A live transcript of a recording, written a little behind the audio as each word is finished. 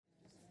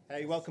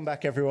Hey, welcome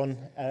back, everyone.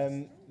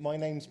 My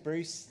name's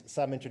Bruce.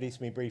 Sam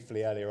introduced me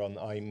briefly earlier on.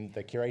 I'm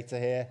the curator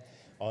here.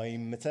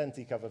 I'm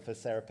maternity cover for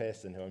Sarah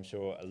Pearson, who I'm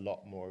sure a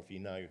lot more of you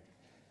know.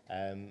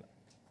 I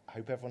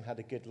hope everyone had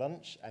a good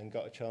lunch and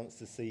got a chance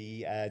to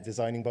see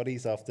Designing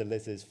Bodies after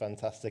Liz's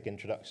fantastic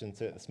introduction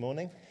to it this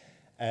morning.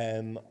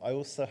 I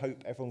also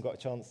hope everyone got a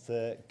chance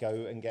to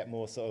go and get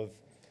more sort of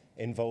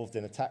involved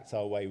in a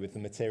tactile way with the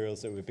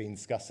materials that we've been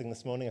discussing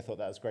this morning. I thought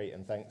that was great,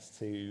 and thanks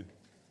to...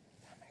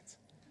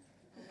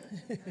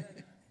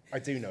 I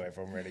do know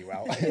everyone really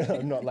well.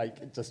 I'm not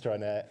like just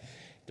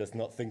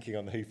not thinking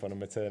on the hoof on a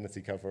maternity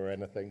cover or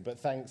anything. But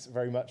thanks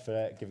very much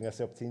for giving us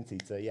the opportunity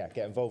to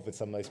get involved with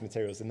some of those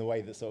materials in the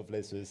way that sort of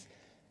Liz was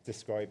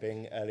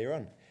describing earlier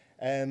on.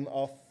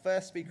 Our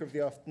first speaker of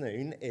the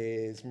afternoon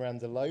is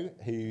Miranda Lowe,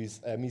 who's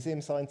a museum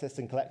scientist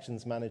and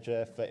collections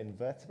manager for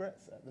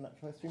invertebrates at the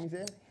Natural History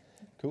Museum.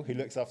 Cool. Who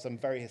looks after some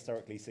very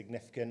historically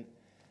significant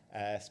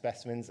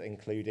specimens,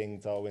 including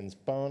Darwin's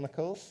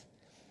barnacles.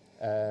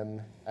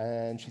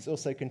 And she's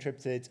also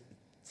contributed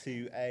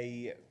to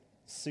a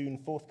soon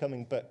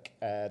forthcoming book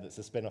that's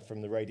a spin-off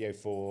from the Radio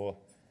 4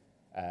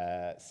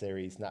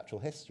 series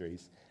Natural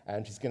Histories.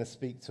 And she's going to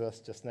speak to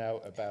us just now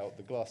about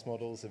the glass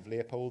models of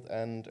Leopold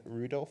and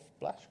Rudolf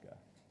Blaschka.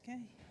 Okay,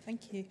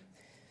 thank you.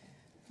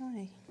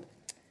 Hi.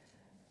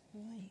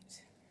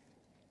 Right.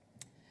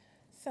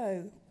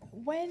 So,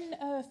 when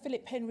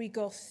Philip Henry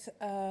Gosse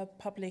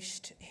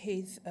published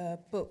his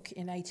book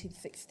in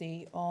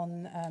 1860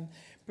 on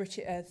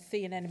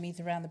sea anemones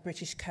around the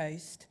British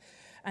coast,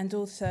 and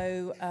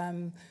also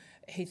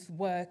his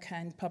work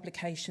and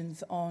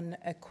publications on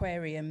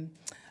aquarium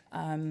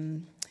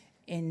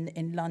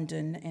in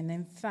London, and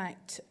in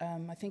fact,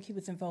 I think he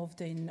was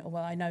involved in,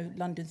 well, I know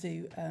London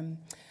Zoo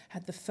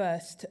had the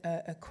first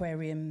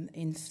aquarium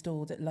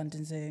installed at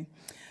London Zoo.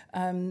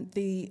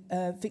 The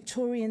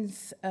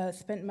Victorians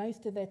spent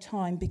most of their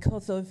time,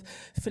 because of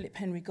Philip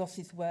Henry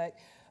Gosse's work,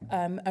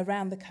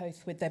 around the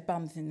coast with their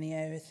bums in the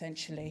air,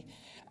 essentially.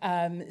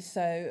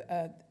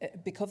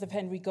 Because of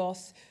Henry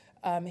Gosse,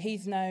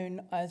 he's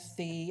known as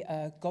the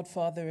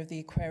godfather of the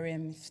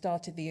aquarium,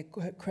 started the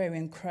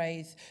aquarium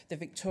craze. The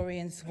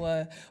Victorians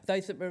were,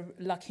 those that were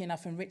lucky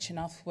enough and rich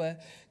enough, were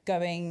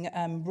going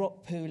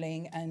rock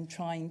pooling and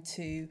trying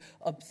to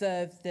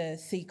observe the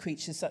sea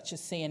creatures such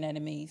as sea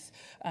anemones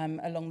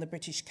along the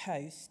British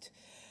coast.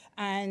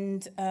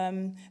 And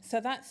so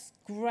that's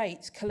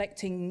great,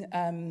 collecting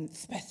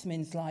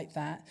specimens like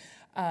that.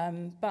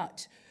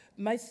 But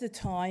most of the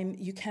time,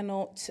 you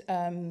cannot,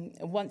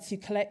 once you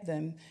collect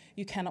them,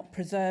 you cannot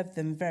preserve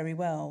them very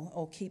well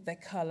or keep their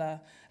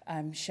colour,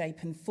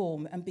 shape and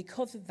form. And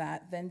because of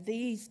that, then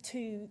these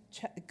two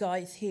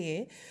guys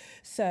here,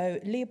 so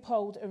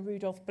Leopold and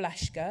Rudolf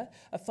Blaschka,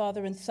 a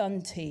father and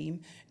son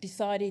team,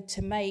 decided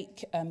to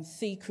make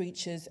sea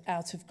creatures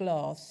out of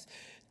glass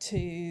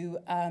to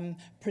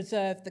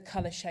preserve the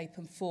colour, shape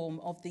and form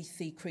of these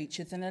sea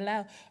creatures and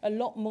allow a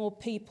lot more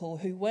people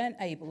who weren't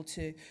able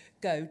to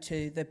go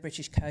to the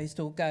British coast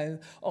or go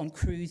on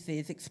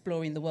cruises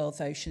exploring the world's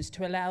oceans,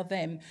 to allow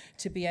them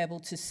to be able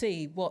to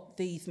see what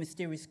these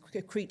mysterious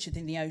creatures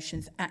in the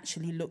oceans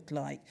actually looked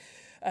like.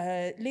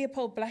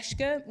 Leopold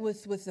Blaschka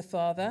was the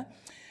father,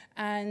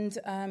 and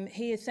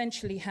he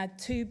essentially had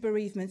two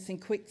bereavements in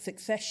quick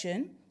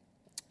succession.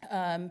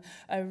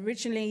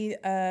 Originally,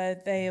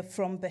 they are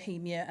from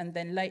Bohemia, and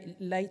then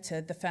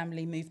later the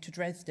family moved to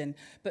Dresden.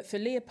 But for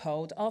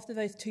Leopold, after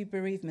those two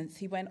bereavements,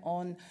 he went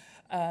on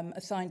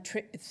a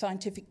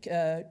scientific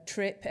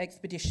trip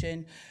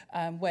expedition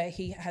where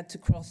he had to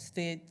cross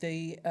the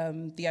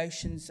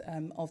oceans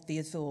of the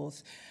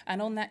Azores.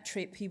 And on that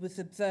trip, he was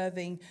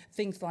observing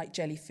things like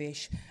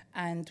jellyfish,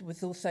 and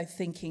was also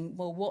thinking,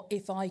 well, what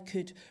if I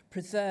could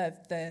preserve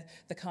the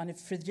kind of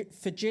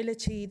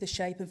fragility, the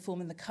shape and form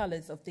and the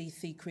colours of these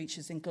sea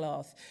creatures in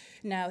glass.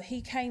 Now,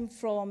 he came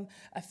from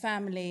a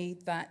family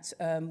that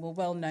were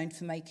well known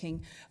for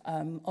making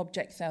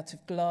objects out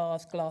of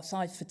glass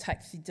eyes for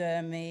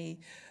taxidermy,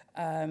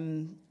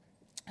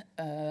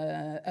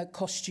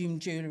 costume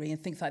jewellery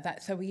and things like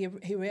that. So he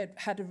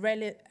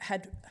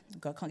had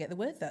God, I can't get the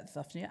words out this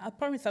afternoon. I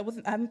promise I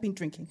haven't been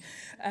drinking,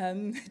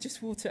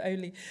 just water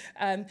only.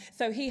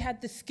 So he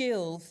had the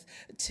skills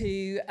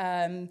to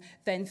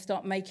then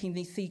start making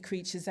these sea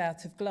creatures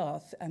out of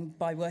glass, and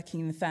by working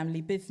in the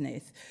family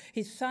business.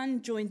 His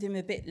son joined him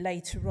a bit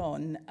later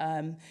on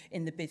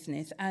in the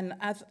business, and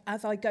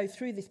as I go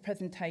through this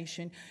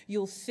presentation,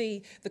 you'll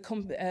see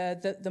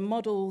the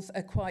models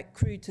are quite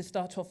crude to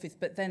start off with,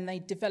 but then they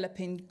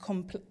develop in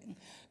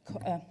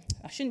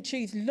I shouldn't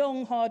choose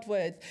long, hard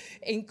words,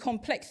 in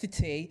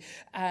complexity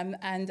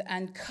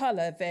and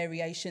colour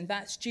variation.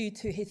 That's due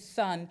to his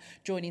son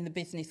joining the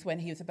business when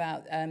he was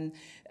about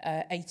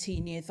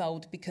 18 years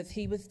old, because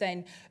he was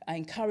then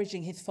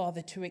encouraging his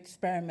father to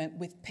experiment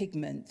with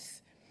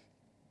pigments.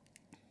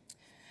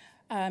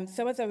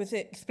 So as I was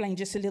explaining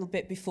just a little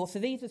bit before, so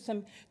these are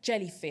some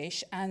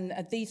jellyfish, and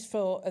these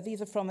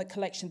are from a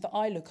collection that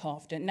I look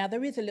after. Now,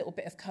 there is a little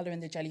bit of colour in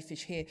the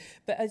jellyfish here,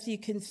 but as you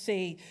can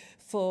see,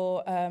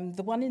 for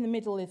the one in the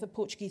middle is a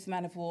Portuguese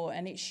man-of-war,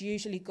 and it's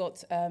usually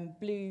got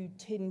blue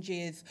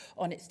tinges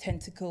on its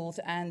tentacles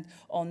and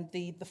on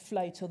the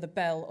float or the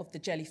bell of the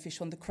jellyfish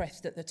on the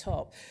crest at the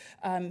top.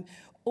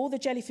 All the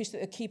jellyfish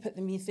that I keep at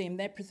the museum,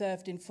 they're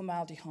preserved in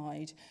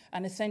formaldehyde,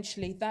 and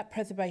essentially that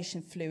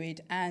preservation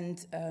fluid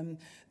and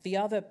the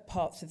other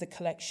parts of the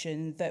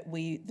collection that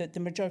the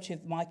majority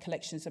of my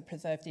collections are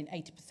preserved in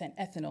 80%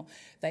 ethanol,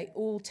 they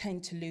all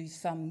tend to lose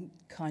some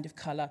kind of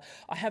colour.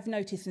 I have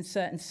noticed in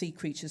certain sea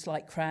creatures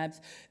like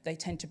crabs, they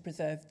tend to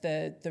preserve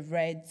the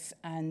reds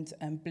and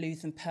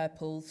blues and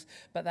purples,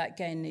 but that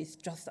again is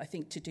just, I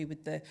think, to do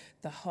with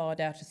the hard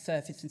outer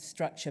surface and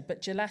structure.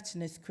 But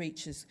gelatinous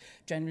creatures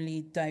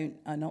generally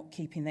are not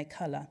keeping their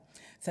colour.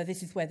 So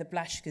this is where the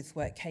Blaschka's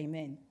work came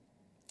in.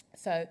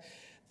 So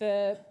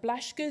the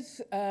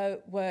Blaschkas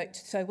worked,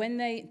 so when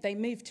they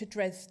moved to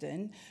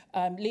Dresden,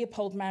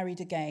 Leopold married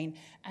again,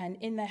 and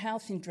in their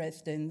house in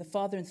Dresden, the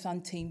father and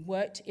son team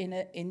worked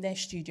in their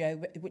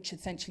studio, which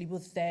essentially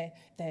was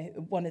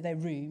one of their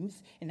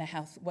rooms in their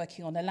house,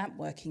 working on a lamp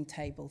working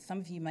table. Some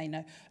of you may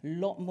know a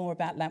lot more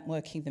about lamp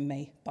working than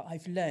me, but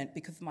I've learnt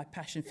because of my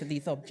passion for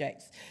these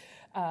objects.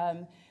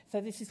 So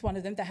this is one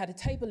of them. They had a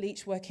table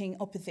each working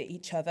opposite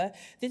each other.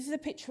 This is a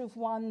picture of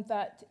one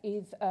that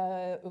is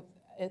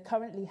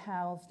currently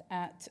housed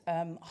at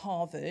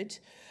Harvard,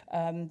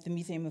 the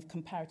Museum of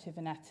Comparative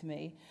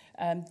Anatomy.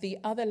 The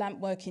other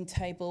lamp working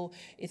table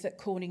is at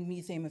Corning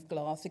Museum of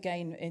Glass,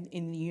 again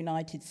in the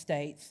United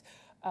States.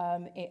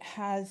 It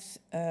has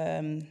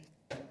under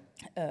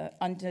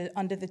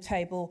the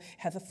table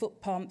has a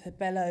foot pump, a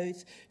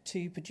bellows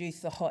to produce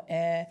the hot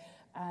air.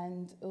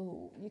 And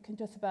you can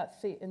just about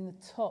see it in the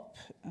top.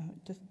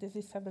 Does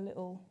this have a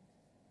little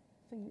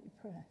thing that you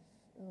press?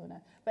 Oh,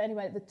 no. But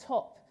anyway, at the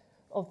top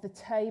of the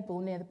table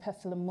near the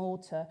pestle and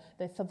mortar,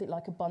 there's something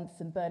like a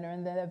Bunsen burner,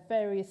 and there are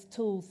various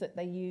tools that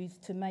they use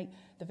to make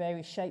the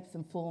various shapes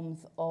and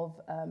forms of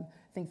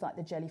things like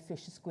the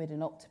jellyfish, the squid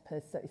and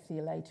octopus that you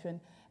see later,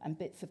 and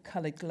bits of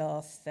coloured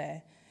glass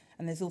there.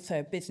 And there's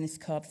also a business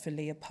card for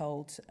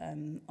Leopold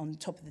on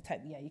top of the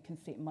table. Yeah, you can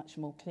see it much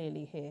more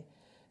clearly here.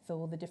 So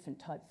all the different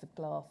types of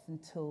glass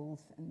and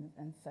tools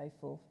and so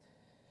forth.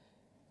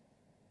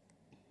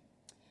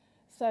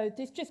 So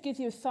this just gives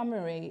you a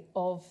summary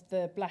of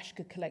the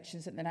Blaschka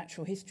collections at the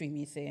Natural History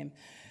Museum.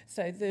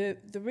 So the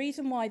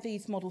reason why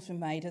these models were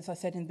made, as I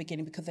said in the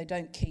beginning, because they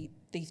don't keep,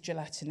 these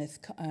gelatinous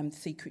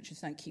sea creatures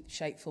don't keep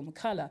shape, form and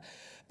colour.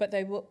 But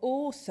they were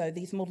also,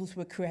 these models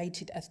were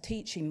created as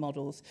teaching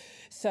models.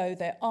 So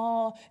there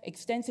are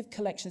extensive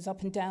collections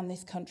up and down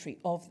this country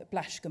of the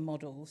Blaschka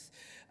models.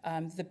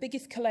 The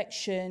biggest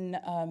collection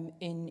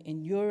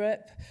in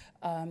Europe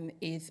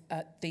is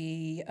at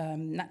the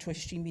Natural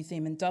History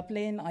Museum in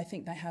Dublin. I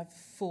think they have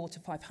 400 to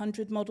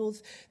 500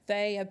 models.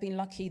 They have been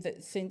lucky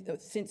that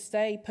since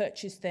they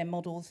purchased their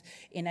models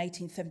in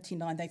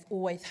 1879, they've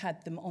always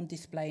had them on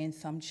display in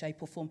some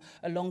shape or form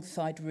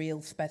alongside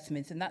real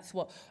specimens. And that's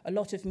what a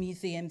lot of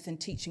museums and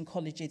teaching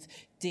colleges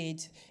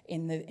did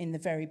in the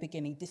very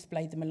beginning,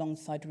 display them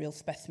alongside real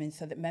specimens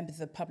so that members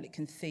of the public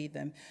can see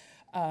them.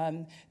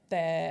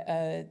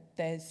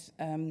 There's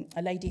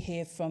a lady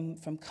here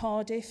from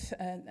Cardiff,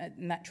 at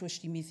Natural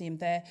History Museum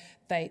there.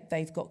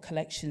 They've got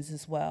collections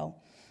as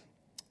well.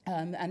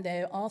 And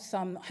there are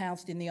some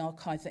housed in the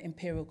archives at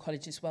Imperial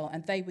College as well,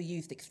 and they were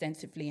used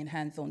extensively in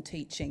hands-on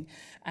teaching.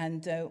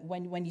 And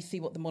when you see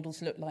what the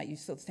models look like, you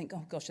sort of think,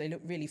 oh gosh, they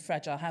look really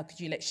fragile. How could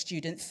you let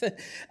students?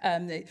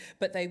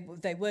 But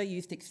they were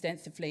used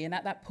extensively. And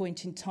at that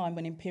point in time,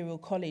 when Imperial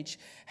College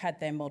had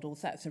their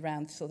models, that was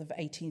around sort of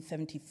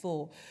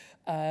 1874.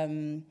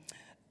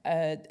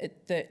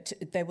 That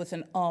there was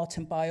an art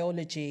and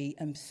biology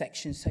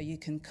section, so you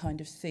can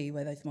kind of see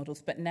where those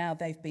models, but now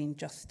they've been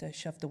just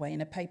shoved away in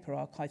a paper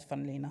archive,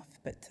 funnily enough,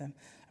 but I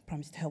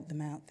promised to help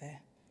them out there.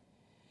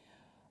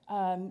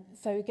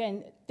 So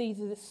again, these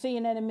are the sea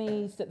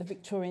anemones that the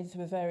Victorians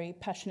were very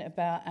passionate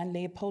about, and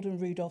Leopold and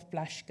Rudolf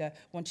Blaschka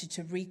wanted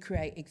to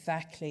recreate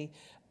exactly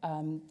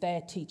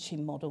their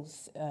teaching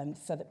models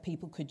so that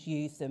people could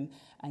use them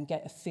and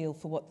get a feel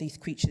for what these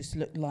creatures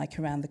look like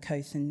around the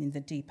coast and in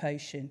the deep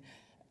ocean.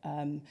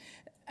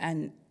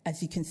 And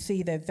as you can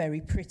see, they're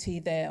very pretty.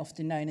 They're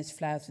often known as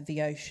flowers of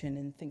the ocean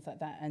and things like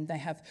that. And they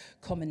have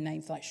common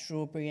names like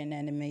strawberry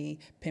anemone,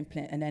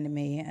 pimplet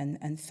anemone,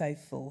 and so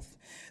forth.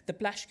 The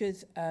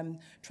Blaschkas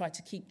tried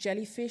to keep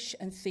jellyfish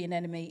and sea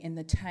anemone in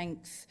the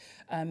tanks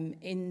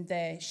in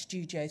their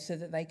studio so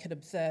that they could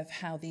observe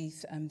how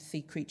these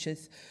sea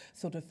creatures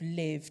sort of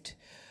lived,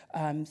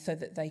 so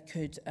that they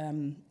could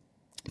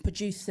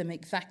produce them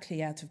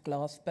exactly out of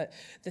glass. But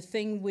the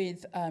thing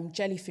with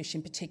jellyfish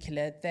in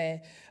particular,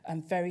 they're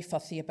very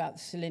fussy about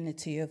the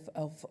salinity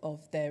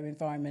of their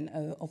environment,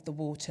 of the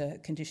water,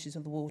 conditions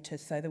of the water,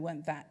 so they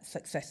weren't that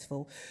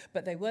successful.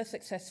 But they were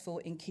successful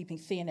in keeping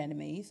sea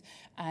anemones,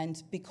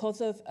 and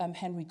because of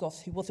Henry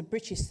Goss, who was a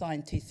British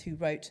scientist who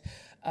wrote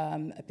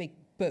a big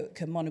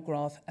book, a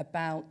monograph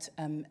about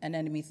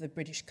anemones of the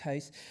British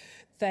coast.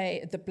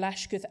 The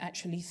Blashkers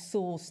actually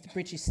sourced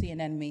British sea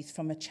anemones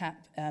from a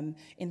chap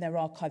in their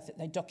archives that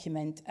they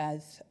document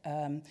as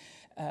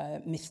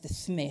Mr.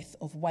 Smith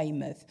of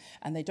Weymouth.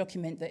 And they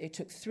document that it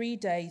took 3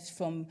 days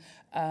from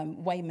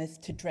Weymouth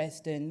to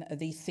Dresden,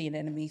 these sea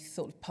anemones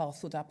sort of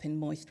parcelled up in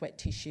moist, wet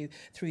tissue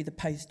through the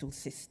postal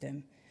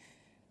system.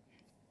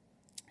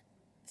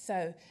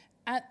 So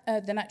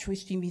at the Natural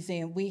History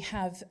Museum, we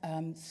have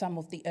some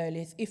of the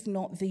earliest, if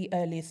not the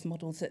earliest,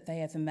 models that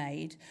they ever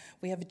made.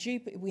 We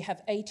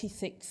have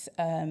 86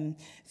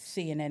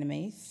 sea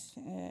anemones,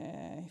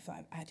 if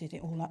I've added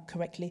it all up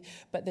correctly,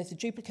 but there's a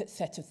duplicate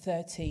set of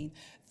 13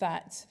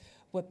 that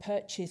were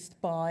purchased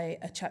by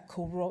a chap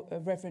called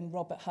Reverend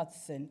Robert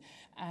Hudson.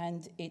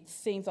 And it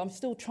seems, I'm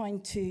still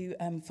trying to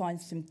find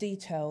some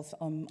details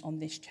on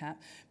this chap,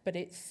 but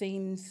it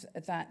seems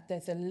that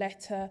there's a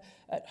letter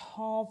at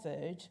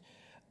Harvard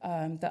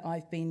that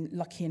I've been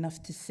lucky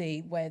enough to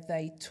see, where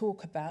they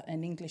talk about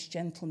an English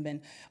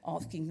gentleman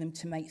asking them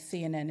to make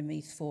sea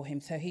anemones for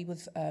him. So he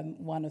was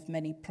one of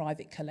many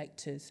private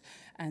collectors,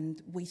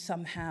 and we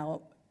somehow,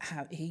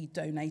 he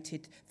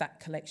donated that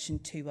collection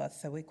to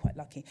us, so we're quite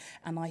lucky.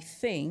 And I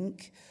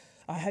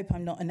hope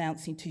I'm not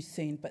announcing too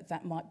soon, but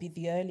that might be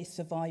the earliest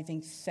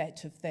surviving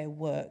set of their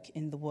work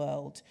in the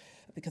world,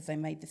 because they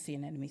made the sea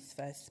anemones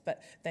first.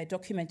 But they're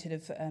documented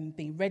as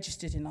being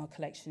registered in our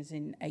collections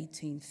in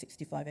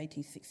 1865,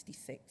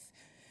 1866.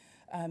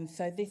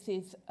 So this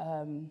is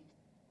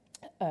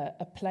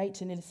a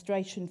plate, an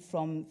illustration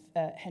from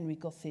Henry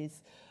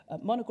Goss's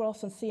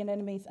monographs on sea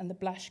anemones, and the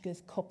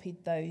Blashkers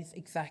copied those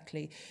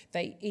exactly.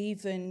 They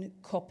even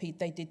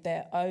did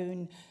their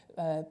own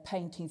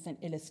paintings and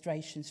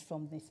illustrations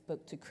from this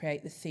book to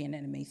create the sea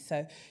anemones.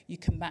 So you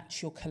can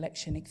match your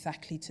collection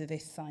exactly to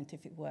this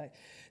scientific work.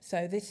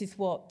 So this is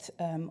what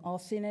our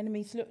sea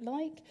anemones look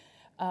like.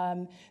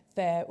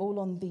 They're all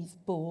on these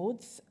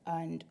boards,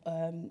 and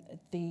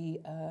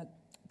the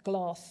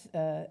glass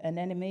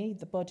anemone,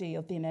 the body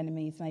of the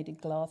anemone is made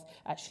of glass,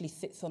 actually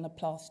sits on a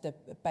plaster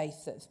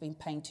base that's been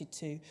painted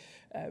to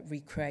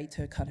recreate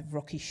a kind of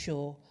rocky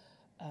shore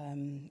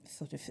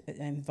sort of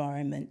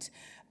environment.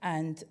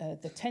 And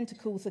the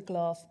tentacles are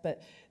glass,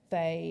 but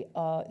they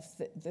are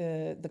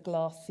the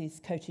glass is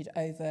coated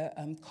over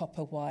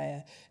copper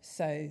wire.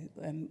 So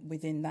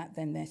within that,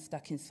 then they're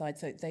stuck inside.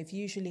 So they've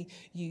usually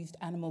used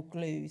animal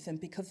glues,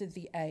 and because of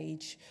the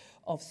age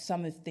of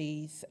some of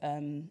these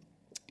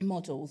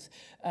models,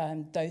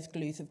 those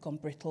glues have gone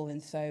brittle,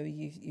 and so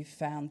you've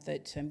found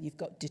that you've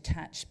got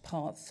detached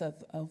parts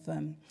of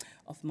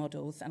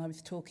models. And I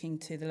was talking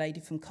to the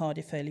lady from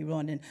Cardiff earlier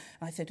on, and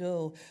I said,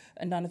 oh,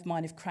 none of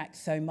mine have cracked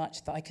so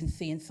much that I can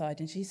see inside.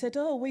 And she said,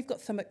 oh, we've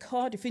got some at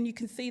Cardiff, and you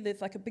can see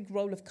there's like a big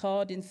roll of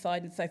card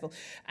inside and so forth.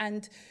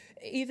 And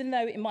even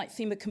though it might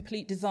seem a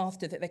complete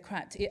disaster that they're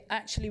cracked, it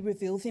actually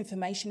reveals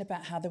information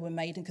about how they were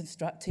made and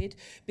constructed,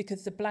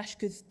 because the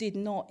Blashkers did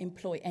not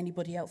employ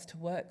anybody else to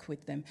work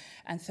with them.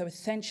 And so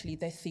essentially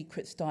their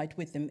secrets died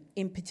with them,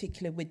 in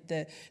particular with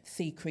the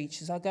sea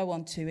creatures. I'll go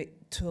on to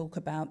talk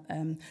about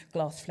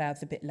glass flowers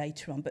a bit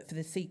later on, but for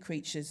the sea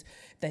creatures,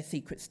 their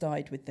secrets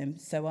died with them.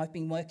 So I've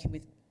been working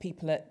with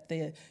people at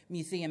the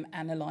museum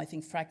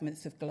analysing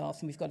fragments of glass,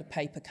 and we've got a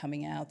paper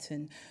coming out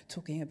and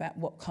talking about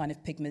what kind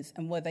of pigments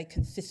and were they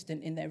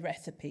consistent in their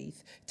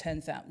recipes.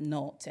 Turns out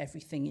not.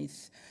 Everything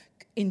is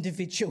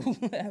individual.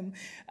 But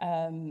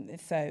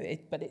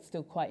it's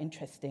still quite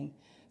interesting.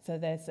 So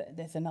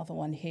there's another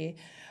one here.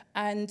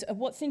 And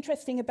what's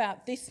interesting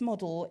about this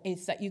model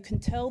is that you can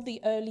tell the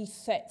early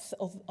sets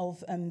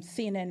of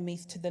sea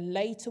anemones to the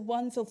later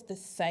ones of the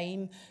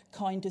same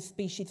kind of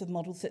species of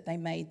models that they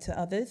made to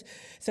others.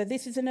 So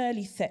this is an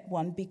early set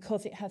one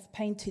because it has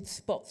painted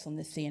spots on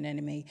the sea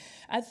anemone.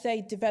 As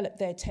they developed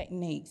their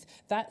techniques,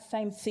 that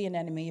same sea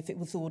anemone, if it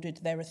was ordered,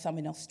 there are some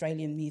in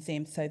Australian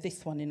museums, so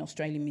this one in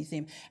Australian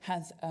Museum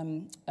has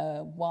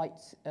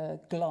white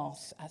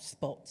glass as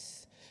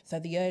spots. So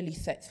the early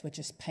sets were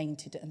just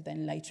painted, and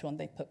then later on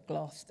they put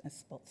glass as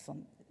spots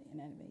on the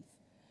anemones.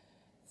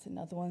 It's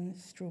another one,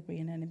 strawberry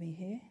anemone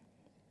here.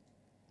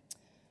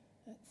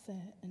 That's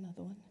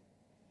another one.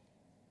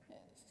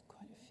 There's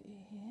quite a few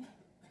here.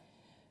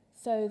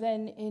 So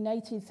then in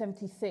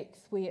 1876,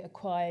 we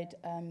acquired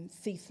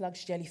sea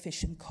slugs,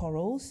 jellyfish and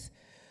corals.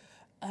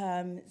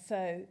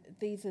 So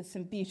these are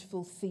some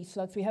beautiful sea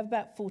slugs. We have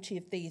about 40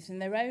 of these,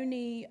 and they're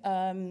only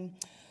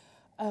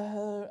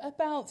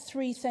about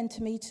 3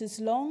 centimetres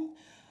long,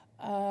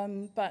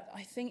 but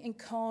I think in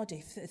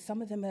Cardiff, some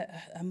of them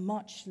are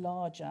much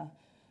larger.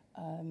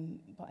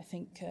 But I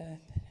think,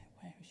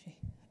 where is she?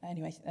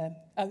 Anyway,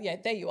 oh yeah,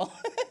 there you are.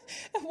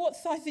 What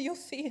size are your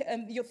sea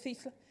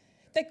slugs?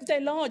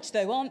 They're large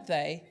though, aren't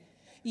they?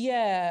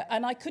 Yeah,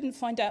 and I couldn't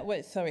find out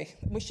where, sorry,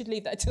 we should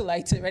leave that till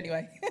later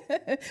anyway.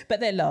 But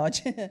they're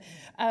large.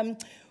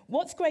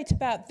 What's great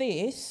about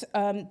this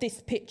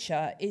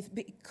picture is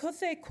because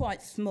they're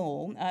quite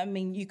small, I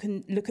mean, you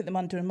can look at them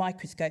under a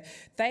microscope,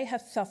 they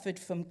have suffered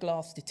from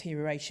glass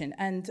deterioration.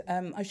 And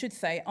I should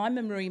say, I'm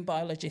a marine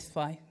biologist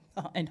by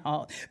in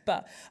heart.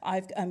 But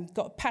I've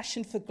got a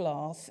passion for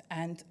glass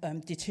and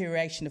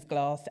deterioration of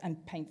glass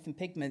and paints and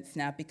pigments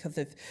now because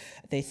of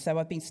this. So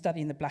I've been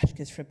studying the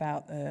Blashkas for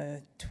about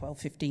 12,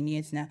 15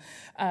 years now.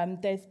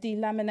 There's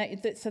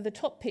delaminated, so the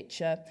top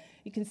picture,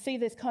 you can see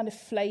there's kind of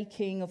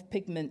flaking of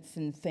pigments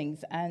and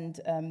things, and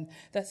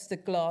that's the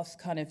glass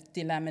kind of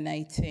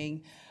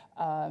delaminating.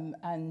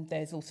 And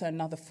there's also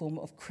another form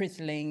of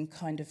crizzling,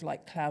 kind of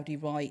like cloudy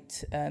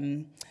white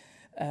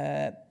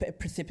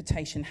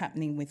precipitation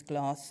happening with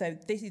glass. So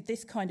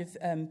this kind of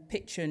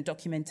picture and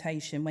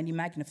documentation, when you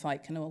magnify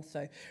it, can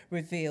also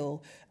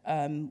reveal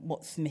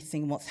what's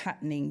missing, what's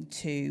happening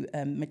to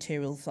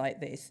materials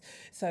like this.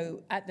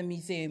 So at the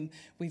museum,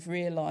 we've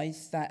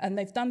realised that, and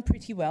they've done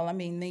pretty well. I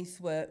mean, these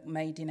were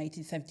made in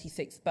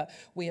 1876, but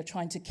we are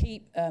trying to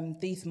keep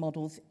these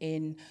models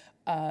in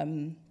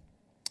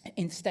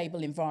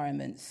stable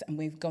environments, and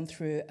we've gone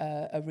through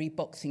a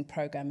reboxing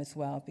program as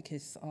well,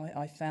 because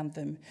I found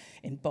them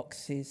in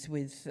boxes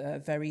with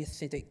very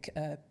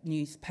acidic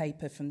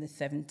newspaper from the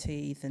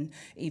 70s and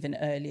even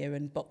earlier,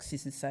 and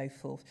boxes and so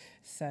forth.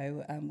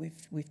 So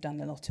we've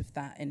done a lot of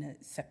that in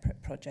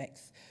separate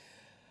projects.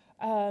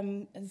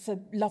 It's a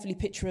lovely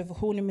picture of a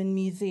Horniman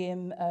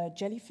Museum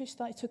jellyfish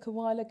that I took a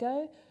while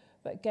ago,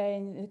 but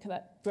again, look at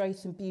that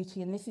grace and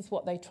beauty, and this is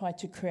what they tried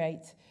to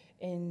create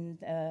in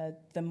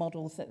the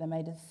models that they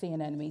made of sea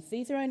anemones.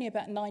 These are only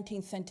about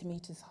 19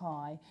 centimetres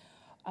high,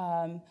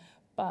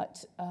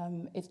 but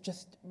it's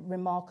just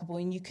remarkable.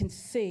 And you can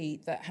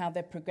see that how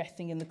they're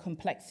progressing in the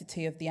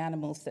complexity of the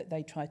animals that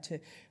they try to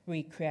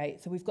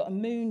recreate. So we've got a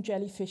moon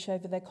jellyfish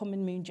over there,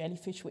 common moon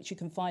jellyfish, which you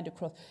can find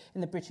across in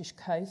the British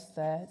coast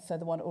there, so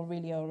the one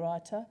Aurelia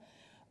aurata.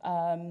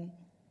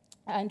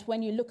 And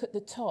when you look at the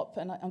top,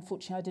 and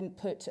unfortunately I didn't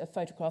put a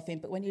photograph in,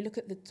 but when you look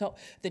at the top,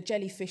 the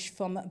jellyfish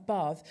from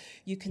above,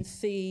 you can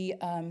see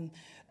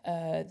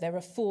there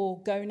are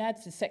 4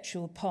 gonads, the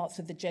sexual parts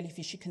of the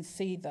jellyfish. You can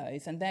see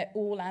those, and they're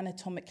all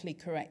anatomically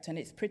correct. And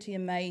it's pretty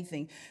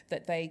amazing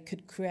that they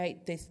could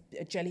create this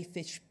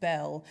jellyfish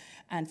bell,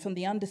 and from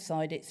the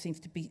underside it seems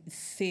to be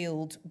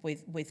sealed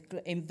with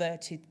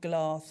inverted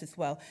glass as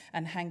well,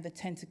 and hang the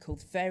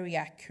tentacles. Very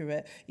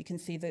accurate. You can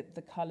see that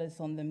the colours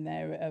on them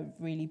there are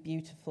really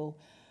beautiful.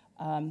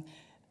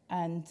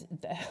 And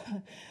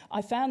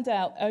I found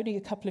out only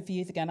a couple of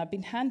years ago, and I've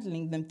been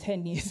handling them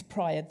 10 years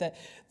prior, that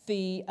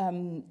the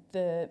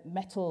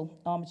metal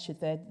armatures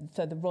there,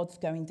 so the rods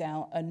going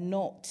down, are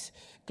not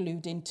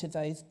glued into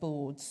those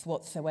boards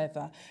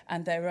whatsoever,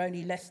 and they're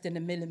only less than a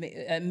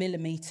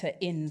millimetre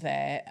in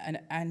there.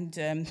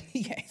 And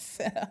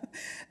yes,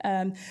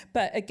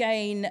 but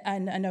again,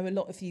 and I know a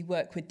lot of you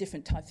work with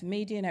different types of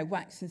media, you know,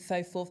 wax and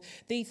so forth.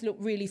 These look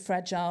really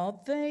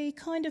fragile. They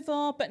kind of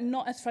are, but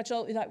not as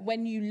fragile. Like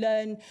when you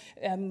learn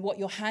what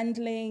you're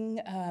handling,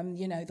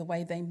 you know, the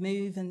way they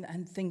move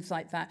and things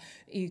like that,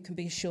 you can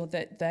be assured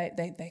that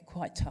they're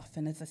quite tough.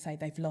 And as I say,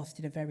 they've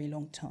lasted a very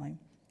long time.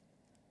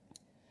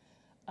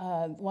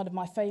 One of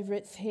my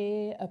favourites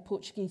here, a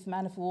Portuguese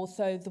man of war.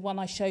 So the one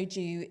I showed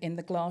you in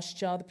the glass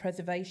jar, the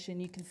preservation,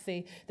 you can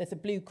see there's a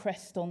blue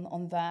crest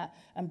on that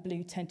and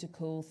blue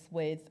tentacles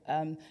with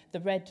the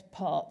red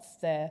parts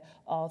there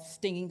are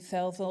stinging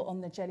cells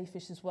on the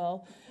jellyfish as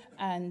well.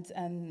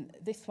 And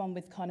this one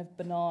with kind of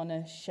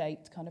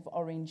banana-shaped kind of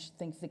orange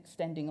things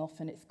extending off,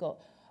 and it's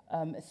got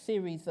a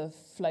series of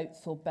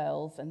floats or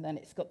bells, and then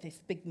it's got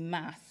this big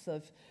mass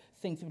of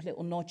things with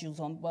little nodules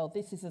on. Well,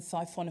 this is a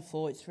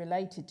siphonophore. It's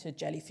related to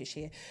jellyfish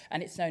here,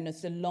 and it's known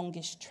as the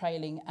longest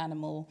trailing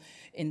animal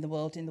in the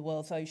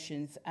world's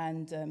oceans.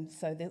 And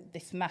so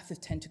this mass of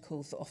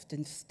tentacles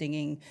often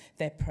stinging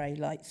their prey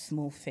like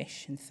small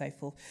fish and so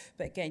forth.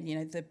 But again, you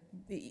know,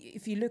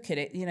 if you look at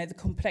it, you know, the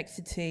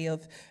complexity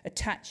of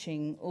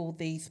attaching all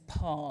these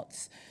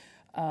parts.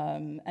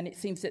 And it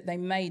seems that they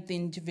made the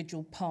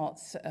individual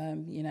parts,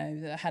 you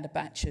know, had a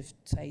batch of,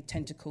 say,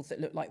 tentacles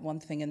that looked like one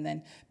thing and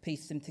then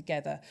pieced them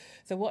together.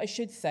 So what I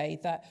should say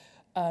that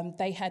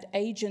they had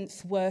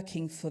agents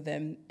working for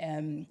them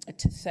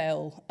to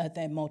sell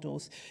their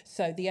models.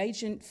 So the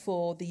agent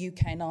for the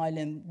UK and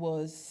Ireland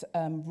was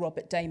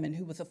Robert Damon,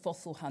 who was a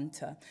fossil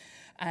hunter.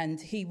 And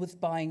he was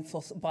buying,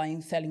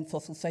 selling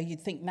fossils. So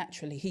you'd think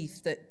naturally he's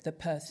the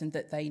person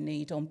that they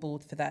need on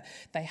board for that.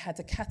 They had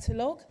a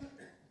catalogue.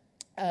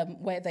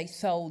 Where they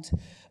sold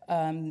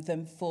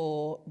them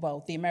for,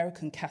 well, the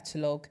American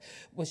catalogue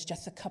was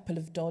just a couple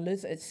of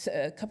dollars. It's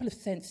a couple of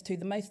cents too.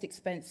 The most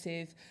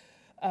expensive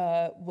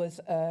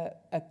was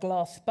a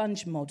glass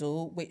sponge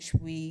model, which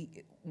we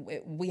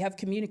have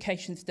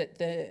communications that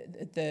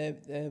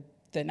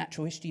the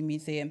Natural History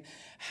Museum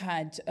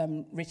had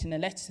written a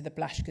letter to the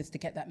Blashkas to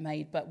get that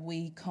made, but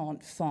we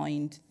can't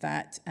find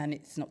that, and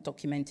it's not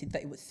documented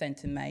that it was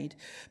sent and made.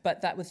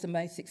 But that was the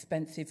most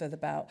expensive at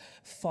about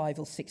 $5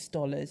 or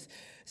 $6.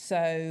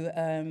 So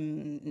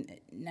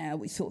now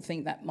we sort of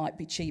think that might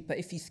be cheap, but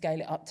if you scale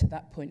it up to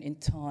that point in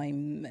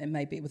time,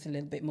 maybe it was a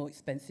little bit more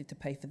expensive to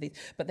pay for these.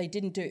 But they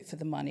didn't do it for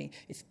the money.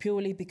 It's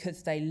purely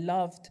because they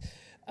loved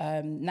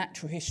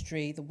natural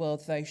history, the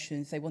world's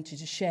oceans. They wanted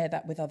to share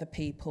that with other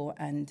people,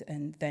 and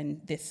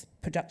then this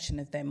production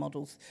of their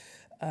models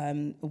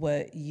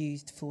were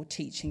used for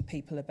teaching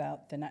people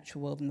about the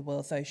natural world and the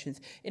world's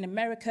oceans. In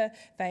America,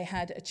 they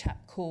had a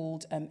chap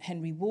called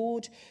Henry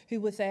Ward,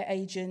 who was their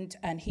agent,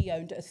 and he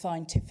owned a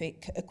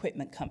scientific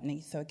equipment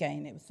company. So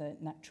again, it was a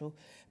natural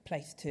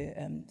place to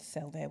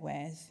sell their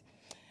wares.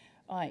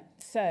 All right,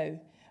 so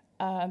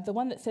the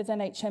one that says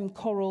NHM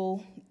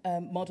coral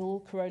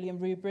model, Corollium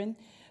rubrin,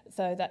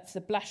 so that's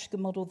the Blaschke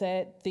model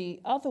there.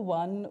 The other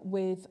one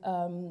with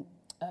a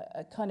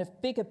kind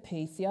of bigger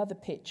piece, the other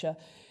picture,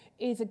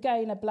 is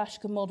again a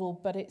Blaschke model,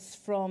 but it's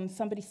from,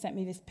 somebody sent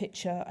me this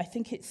picture, I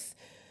think it's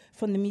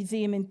from the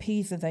museum in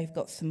Pisa. They've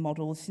got some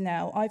models.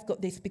 Now, I've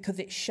got this because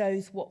it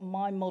shows what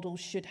my model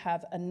should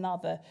have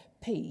another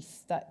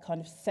piece, that kind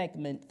of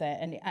segment there,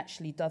 and it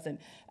actually doesn't,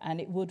 and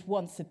it would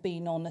once have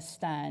been on a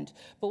stand.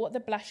 But what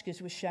the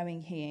Blaschkes were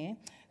showing here,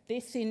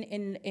 this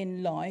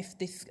in life,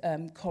 this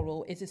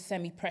coral is a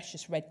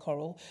semi-precious red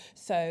coral,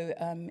 so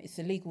it's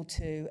illegal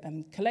to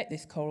collect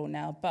this coral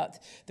now,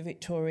 but the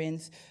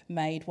Victorians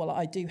made, well,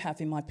 I do have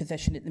in my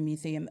possession at the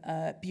museum,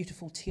 a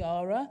beautiful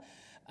tiara.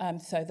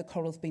 So the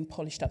coral's been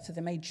polished up, so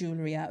they made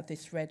jewellery out of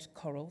this red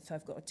coral. So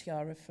I've got a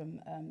tiara from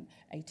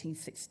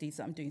 1860s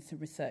that I'm doing some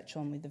research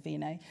on with the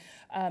V&A.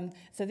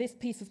 So this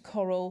piece of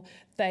coral,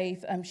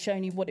 they've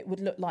shown you what it would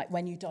look like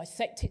when you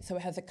dissect it. So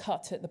it has a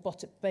cut at the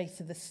bottom base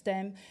of the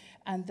stem,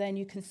 and then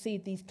you can see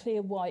these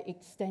clear white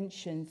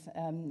extensions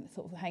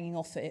sort of hanging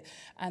off it.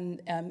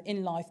 And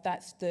in life,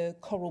 that's the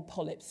coral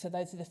polyps. So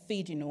those are the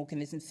feeding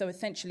organisms. So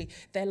essentially,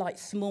 they're like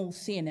small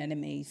sea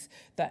anemones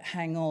that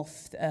hang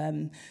off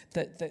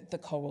the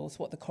corals,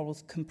 what the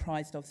coral's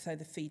comprised of. So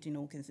the feeding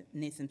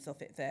organisms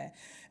of it there.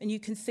 And you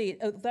can see it,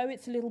 although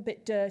it's a little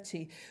bit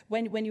dirty,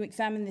 when you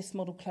examine this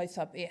model close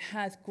up, it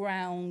has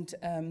ground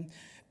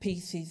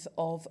pieces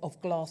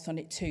of glass on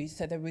it too,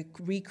 so they're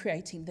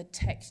recreating the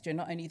texture,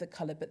 not only the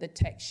colour, but the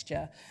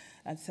texture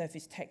and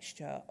surface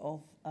texture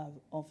of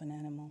an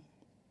animal.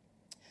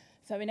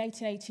 So in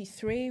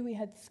 1883, we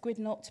had squid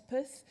and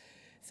octopus.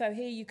 So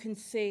here you can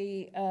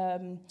see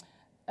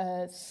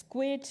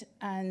squid,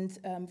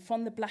 and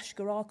from the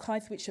Blaschke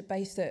archives, which are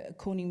based at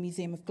Corning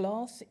Museum of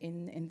Glass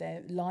in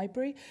their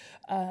library,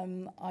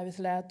 I was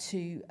allowed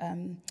to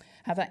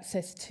have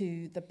access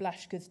to the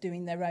Blaschkes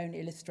doing their own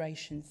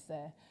illustrations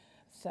there.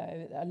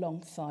 So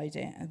alongside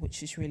it,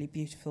 which is really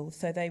beautiful.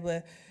 So they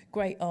were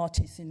great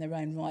artists in their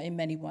own right, in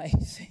many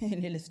ways,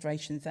 in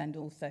illustrations and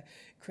also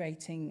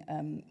creating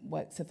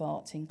works of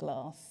art in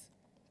glass.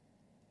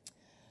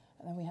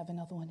 And then we have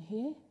another one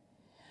here.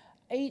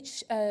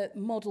 Each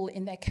model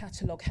in their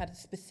catalogue had a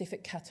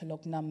specific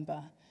catalogue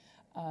number.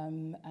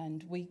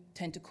 And we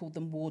tend to call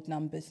them ward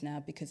numbers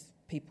now because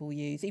people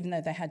use, even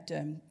though they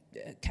had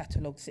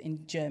catalogues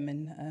in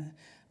German,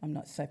 I'm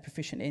not so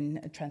proficient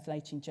in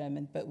translating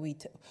German, but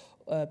most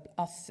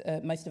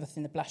of us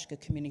in the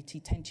Blaschke community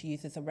tend to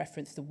use as a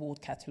reference the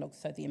ward catalogues,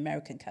 so the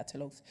American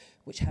catalogues,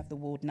 which have the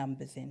ward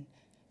numbers in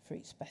for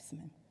each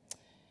specimen.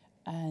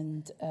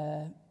 And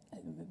a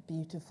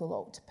beautiful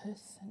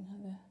octopus,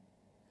 another.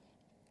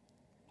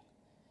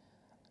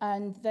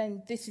 And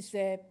then this is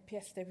their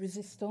pièce de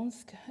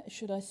résistance,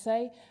 should I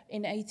say.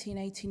 In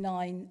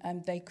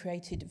 1889, they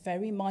created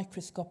very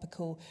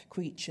microscopical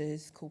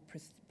creatures called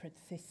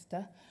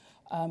Praecista,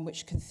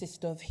 which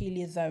consist of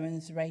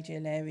heliozoans,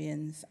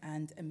 radiolarians,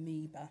 and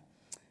amoeba.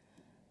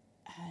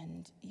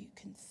 And you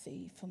can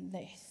see from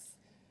this,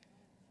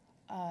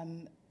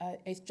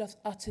 it's just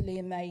utterly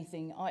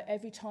amazing.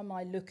 Every time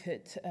I look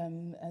at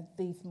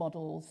these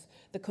models,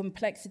 the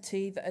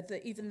complexity,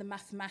 even the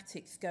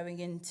mathematics going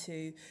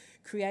into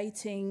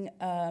creating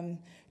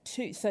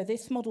so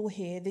this model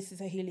here, this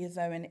is a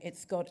heliozoan.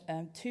 It's got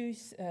two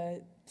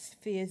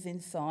spheres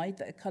inside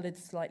that are coloured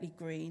slightly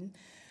green.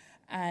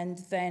 And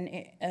then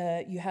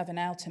you have an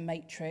outer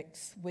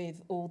matrix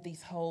with all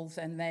these holes,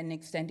 and then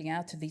extending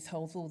out of these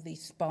holes, all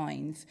these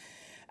spines.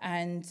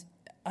 And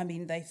I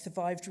mean, they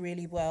survived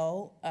really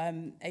well.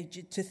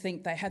 To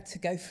think they had to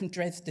go from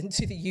Dresden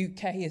to the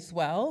UK as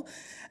well.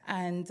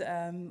 And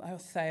I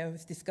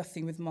was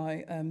discussing with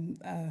my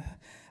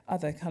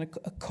other kind of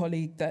a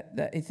colleague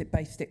that is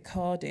based at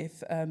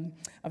Cardiff. I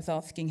was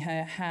asking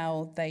her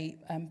how they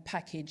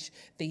package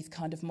these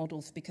kind of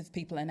models, because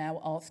people are now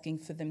asking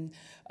for them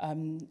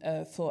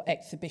for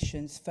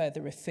exhibitions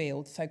further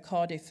afield. So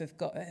Cardiff have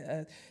got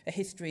a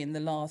history in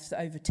the last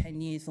over 10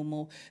 years or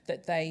more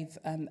that they've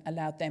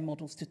allowed their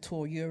models to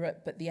tour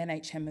Europe, but the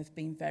NHM have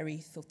been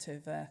very sort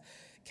of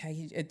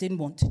didn't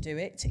want to do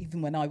it, even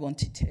when I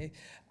wanted to.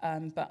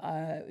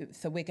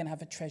 So we're going to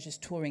have a treasures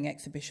touring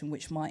exhibition,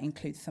 which might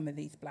include some of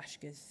these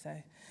Blaschkes.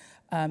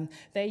 So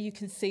there you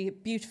can see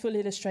beautiful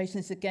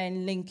illustrations,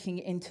 again, linking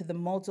into the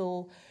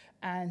model.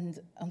 And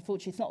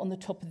unfortunately, it's not on the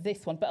top of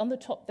this one, but on the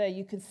top there,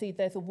 you can see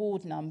there's a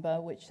ward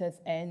number, which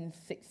says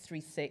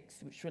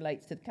N636, which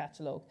relates to the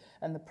catalogue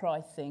and the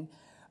pricing.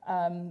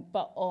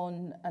 But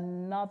on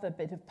another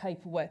bit of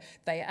paperwork,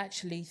 they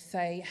actually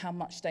say how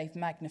much they've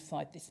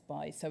magnified this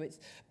by. So it's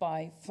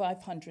by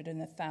 500 and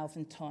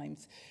 1,000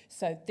 times.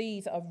 So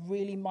these are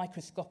really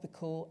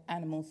microscopical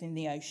animals in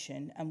the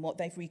ocean, and what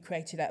they've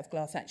recreated out of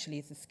glass actually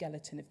is the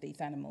skeleton of these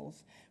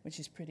animals, which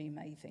is pretty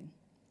amazing.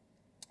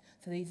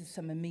 So these are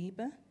some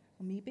amoebae,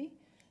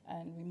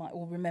 and we might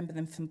all remember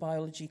them from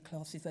biology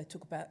classes. They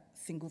talk about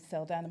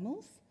single-celled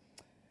animals.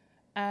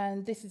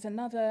 And this is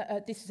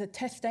this is a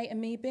testate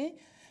amoeba.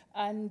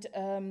 And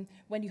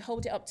when you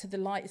hold it up to the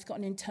light, it's got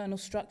an internal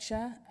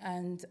structure.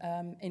 And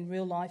in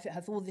real life, it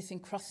has all this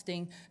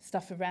encrusting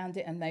stuff around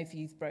it, and they've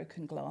used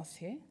broken glass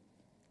here.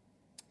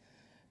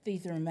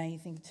 These are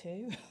amazing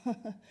too.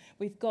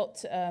 We've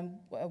got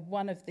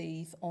one of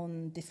these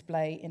on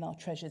display in our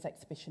treasures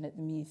exhibition at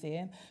the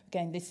museum.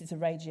 Again, this is a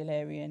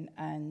radiolarian,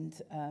 and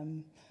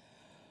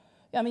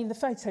I mean, the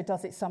photo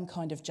does it some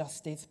kind of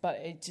justice,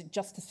 but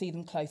just to see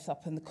them close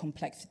up and the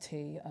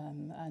complexity,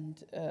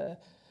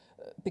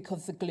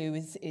 because the glue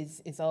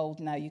is old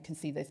now, you can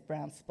see there's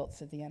brown spots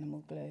of the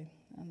animal glue,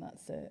 and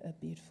that's a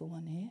beautiful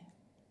one here.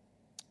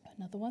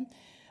 Another one.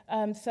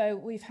 So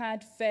we've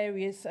had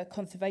various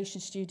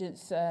conservation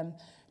students.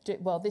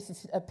 This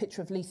is a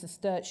picture of Lisa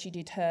Sturt. She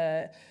did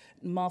her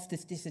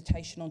master's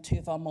dissertation on 2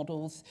 of our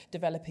models,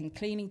 developing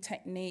cleaning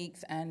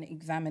techniques and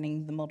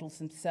examining the models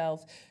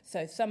themselves.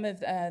 So some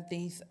of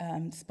these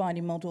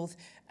spiny models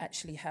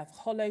actually have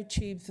hollow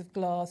tubes of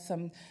glass.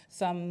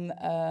 Some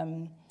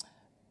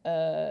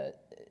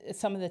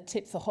of the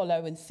tips are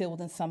hollow and sealed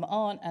and some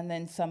aren't, and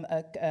then some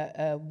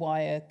are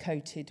wire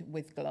coated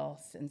with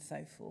glass and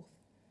so forth.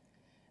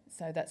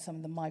 So that's some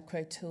of the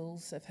micro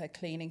tools of her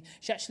cleaning.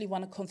 She actually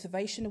won a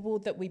conservation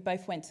award that we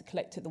both went to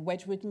collect at the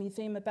Wedgwood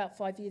Museum about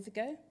 5 years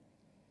ago.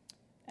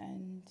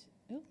 And,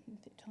 oh,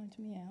 it timed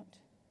me out.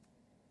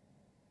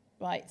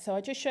 Right, so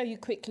I'll just show you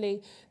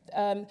quickly.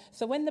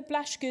 So when the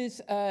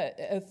Blaschkas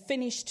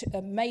finished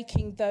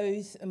making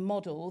those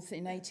models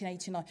in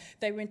 1889,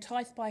 they were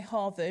enticed by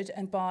Harvard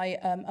and by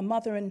a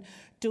mother and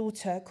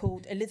daughter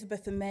called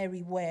Elizabeth and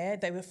Mary Ware.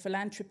 They were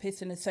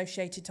philanthropists and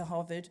associated to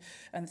Harvard,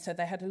 and so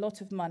they had a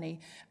lot of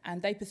money,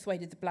 and they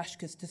persuaded the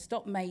Blaschkas to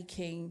stop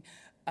making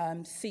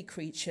sea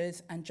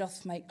creatures and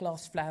just make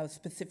glass flowers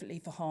specifically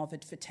for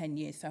Harvard for 10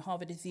 years. So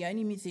Harvard is the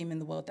only museum in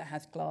the world that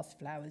has glass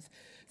flowers.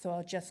 So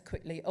I'll just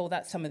quickly,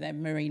 that's some of their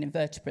marine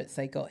invertebrates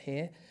they got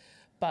here.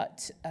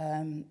 But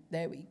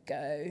there we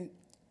go.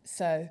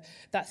 So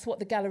that's what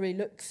the gallery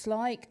looks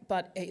like,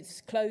 but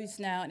it's closed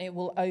now and it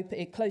will open.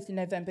 It closed in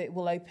November, it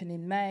will open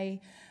in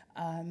May.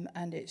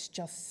 And it's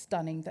just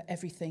stunning that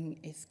everything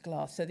is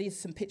glass. So these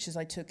are some pictures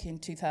I took in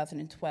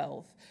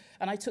 2012.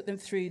 And I took them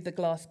through the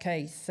glass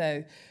case,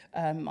 so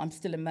I'm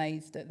still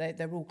amazed that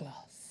they're all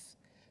glass.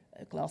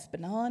 A glass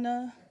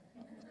banana.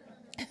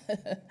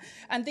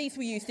 And these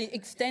were used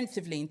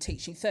extensively in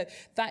teaching, so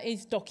that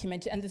is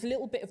documented. And there's a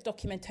little bit of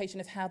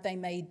documentation of how they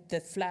made the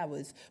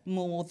flowers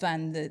more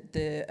than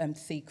the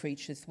sea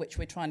creatures, which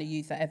we're trying to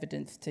use that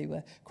evidence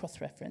to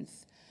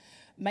cross-reference.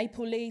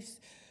 Maple leaves.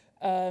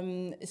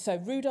 So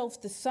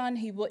Rudolf the son,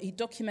 he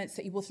documents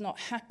that he was not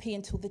happy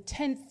until the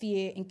 10th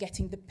year in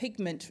getting the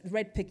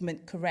red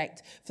pigment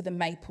correct for the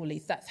maple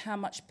leaf. That's how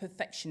much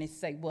perfectionists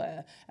they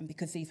were, and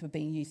because these were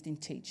being used in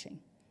teaching.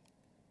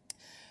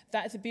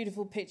 That is a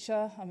beautiful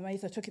picture. I'm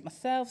amazed I took it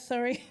myself,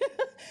 sorry.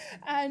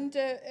 And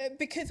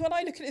because when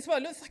I look at it as well,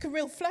 it looks like a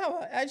real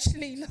flower,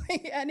 actually,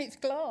 and it's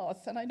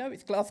glass. And I know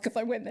it's glass because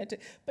I went there too.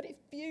 But it's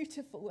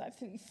beautiful,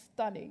 absolutely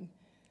stunning.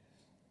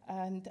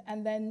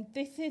 And then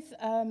this is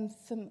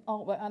some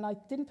artwork, and I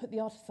didn't put the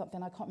artist up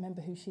then, I can't remember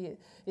who she is.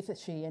 It's a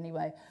she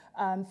anyway.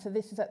 So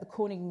this is at the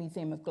Corning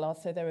Museum of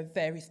Glass, so there are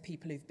various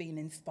people who've been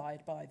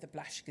inspired by the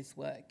Blaschkas'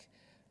 work.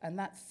 And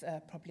that's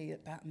probably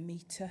about a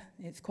metre.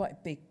 It's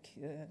quite big,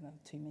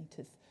 2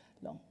 metres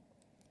long.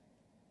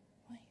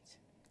 Right,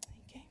 there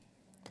you go.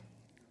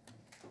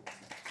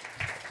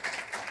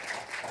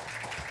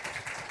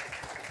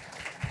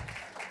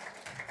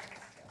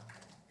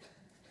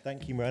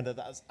 Thank you, Miranda.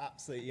 That was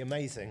absolutely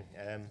amazing.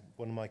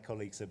 One of my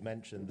colleagues had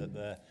mentioned that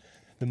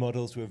the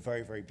models were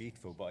very, very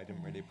beautiful, but I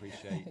didn't really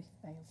appreciate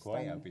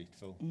quite how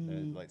beautiful.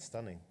 They're like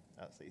stunning,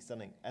 absolutely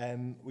stunning.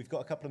 We've got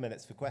a couple of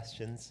minutes for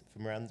questions for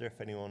Miranda, if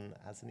anyone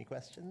has any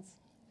questions.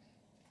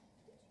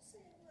 Did you say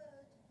a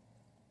word?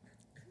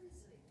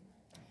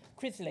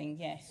 Crizzling? Crizzling,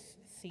 yes.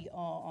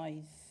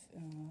 C-R-I-Z-Z.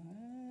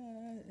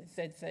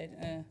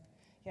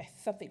 Yes,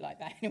 something like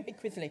that. Anyway,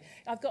 crizzling.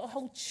 I've got a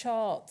whole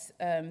chart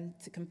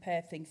to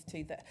compare things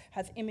to that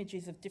has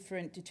images of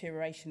different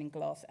deterioration in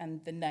glass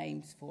and the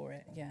names for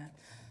it, yeah.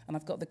 And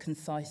I've got the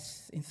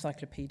concise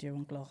encyclopedia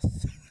on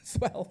glass as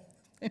well.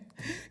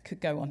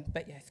 Could go on,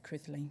 but yes,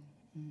 crizzling.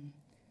 Mm.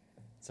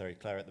 Sorry,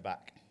 Claire at the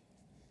back.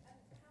 How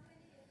many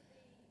of the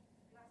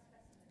glass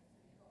specimens have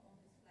you got on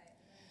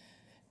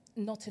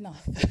display? Not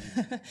enough.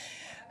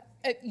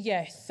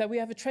 Yes, so we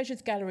have a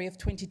treasures gallery of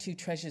 22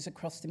 treasures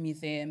across the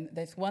museum.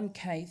 There's one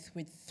case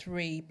with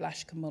 3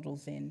 Blaschka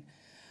models in.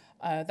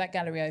 That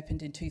gallery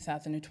opened in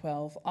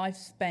 2012. I've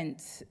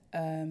spent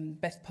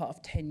best part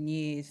of 10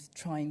 years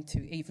trying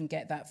to even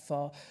get that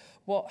far.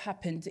 What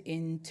happened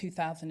in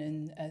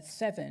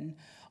 2007,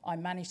 I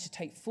managed to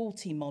take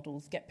 40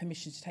 models, get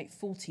permission to take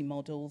 40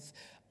 models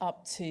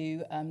up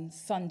to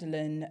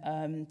Sunderland,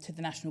 to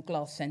the National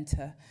Glass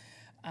Centre,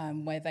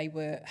 where they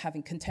were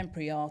having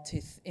contemporary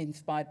artists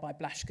inspired by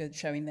Blaschka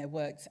showing their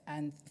works,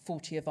 and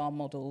 40 of our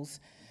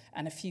models,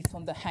 and a few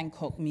from the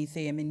Hancock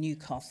Museum in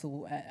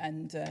Newcastle.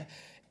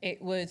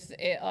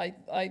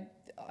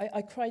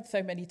 I cried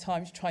so many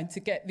times trying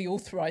to get the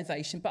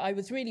authorization, but I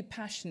was really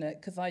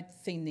passionate because I'd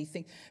seen these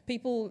things.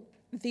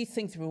 These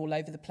things were all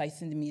over the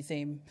place in the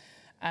museum.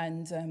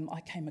 And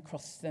I came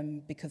across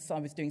them because I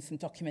was doing some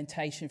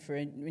documentation for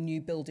a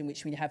new building,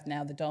 which we have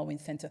now, the Darwin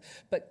Centre,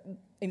 but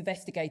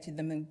investigated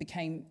them and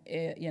became,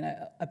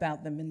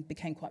 about them and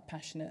became quite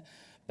passionate.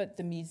 But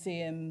the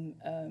museum,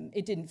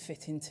 it didn't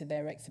fit into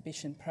their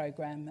exhibition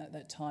programme at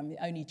that time. It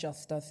only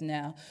just does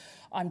now.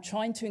 I'm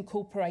trying to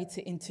incorporate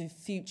it into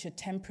future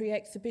temporary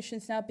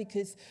exhibitions now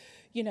because,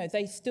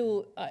 they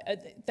still,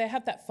 they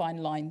have that fine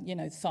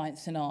line,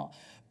 science and art.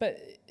 But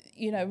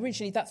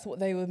originally that's what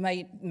they were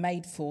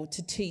made for,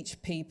 to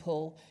teach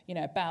people,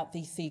 about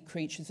these sea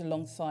creatures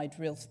alongside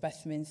real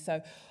specimens.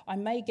 So I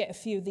may get a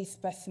few of these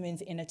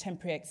specimens in a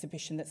temporary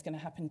exhibition that's going to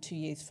happen 2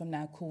 years from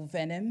now called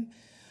Venom,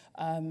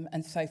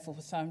 and so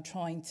forth. So I'm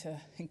trying to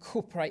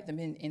incorporate them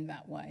in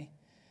that way.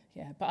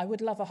 Yeah, but I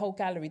would love a whole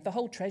gallery, the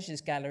whole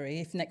treasures gallery,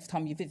 if next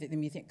time you visit the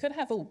museum, could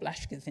have all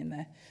Blaschkas in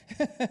there.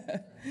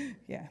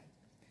 Yeah.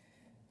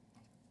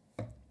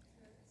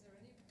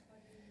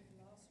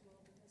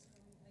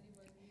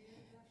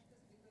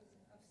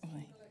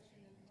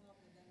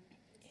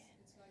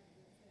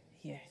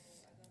 Yes.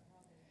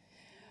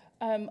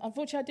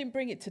 Unfortunately, I didn't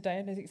bring it today,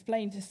 and I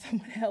explained to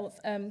someone else.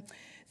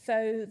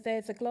 So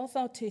there's a glass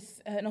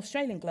artist, an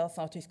Australian glass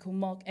artist called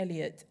Mark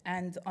Elliott,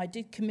 and I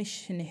did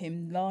commission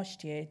him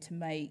last year to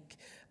make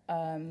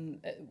an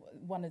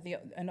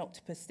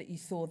octopus that you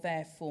saw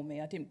there for me.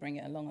 I didn't bring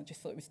it along. I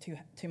just thought it was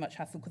too much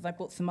hassle because I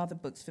bought some other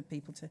books for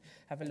people to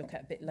have a look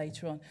at a bit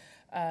later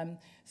on.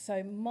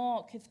 So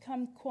Mark has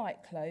come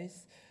quite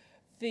close.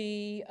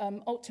 The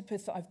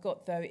octopus that I've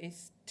got, though,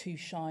 is too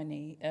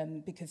shiny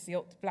because the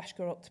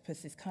Blaschka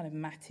octopus is kind of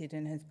matted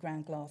and has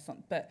ground glass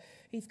on. But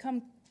he's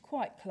come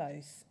quite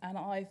close. And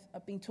I've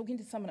been talking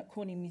to someone at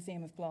Corning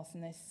Museum of Glass,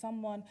 and there's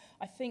someone,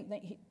 I think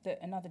that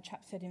another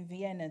chap said in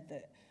Vienna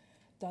that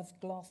does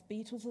glass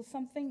beetles or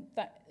something,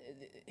 that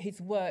his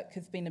work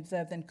has been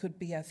observed and could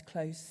be as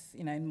close,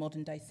 in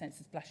modern-day sense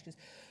as Blaschka's.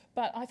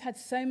 But I've had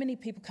so many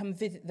people come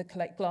visit the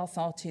glass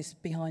artists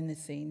behind the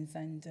scenes,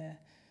 and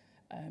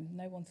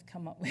no one's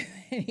come up with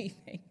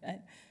anything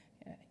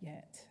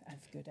yet as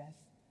good as.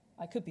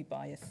 I could be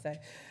biased, so.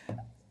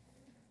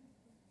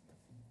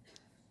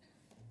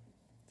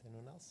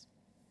 Anyone else?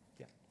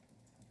 Yeah.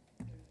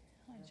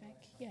 Hi,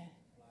 Jack. Yeah.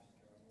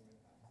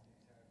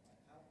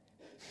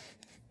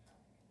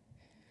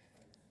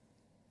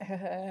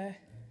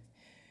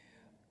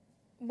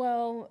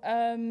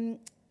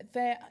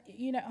 There,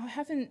 I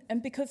haven't,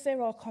 and because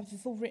their archives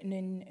is all written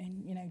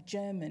in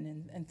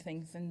German and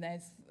things, and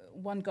there's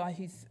one guy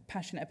who's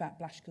passionate about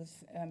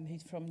Blaschka's,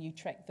 who's from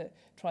Utrecht, that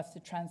tries to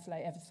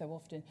translate ever so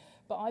often.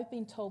 But I've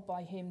been told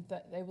by him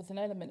that there was an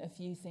element of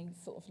using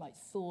sort of like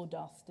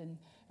sawdust and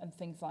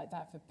things like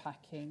that for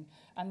packing.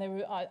 And there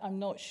were, I'm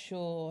not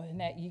sure,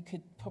 Annette, you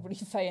could probably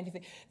say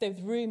anything. There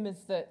was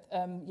rumours that,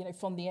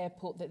 from the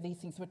airport, that these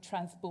things were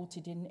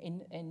transported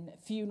in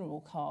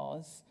funeral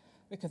cars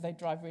because they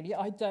drive really.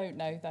 I don't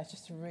know, that's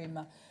just a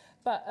rumour.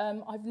 But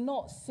I've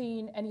not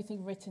seen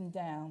anything written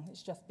down.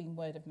 It's just been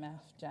word of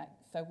mouth, Jack.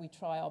 So we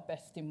try our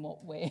best in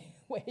what we're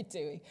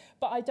doing.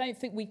 But I don't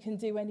think we can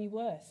do any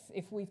worse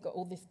if we've got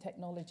all this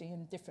technology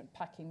and different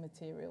packing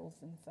materials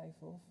and so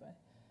forth. I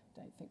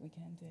don't think we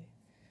can do.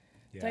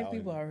 Yeah, don't be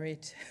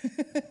worried.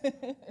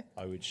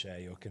 I would share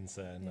your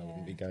concern. Yeah. I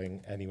wouldn't be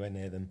going anywhere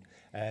near them.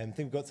 I think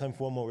we've got time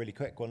for one more really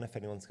quick one if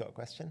anyone's got a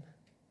question.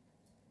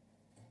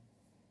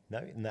 No,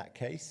 in that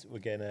case, we're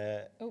going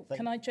to... Oh,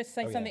 can I just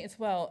say something as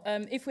well?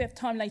 If we have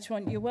time later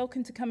on, you're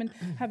welcome to come and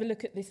have a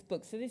look at this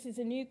book. So this is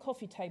a new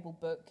coffee table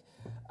book.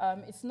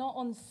 It's not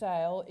on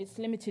sale. It's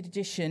limited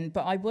edition.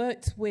 But I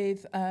worked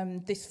with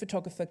this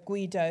photographer,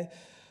 Guido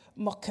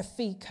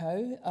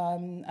Moccafico.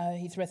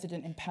 He's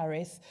resident in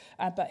Paris.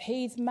 But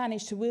he's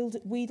managed to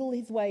wheedle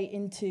his way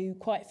into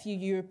quite a few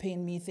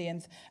European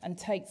museums and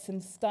take some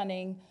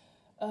stunning...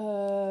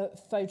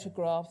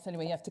 photographs,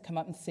 anyway, you have to come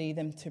up and see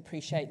them to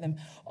appreciate them,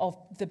 of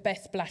the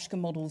best Blaschka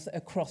models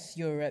across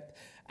Europe.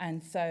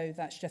 And so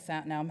that's just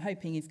out now. I'm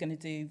hoping he's going to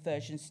do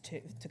versions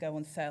to go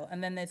on sale.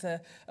 And then there's a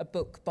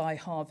book by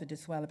Harvard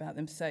as well about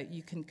them, so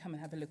you can come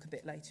and have a look a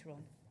bit later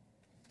on.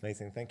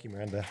 Amazing. Thank you,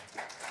 Miranda.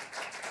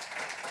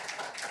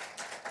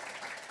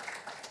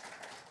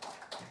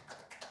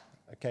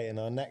 Okay, and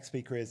our next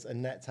speaker is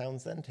Annette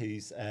Townsend,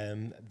 who's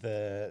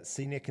the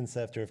Senior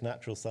Conservator of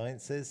Natural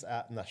Sciences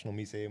at National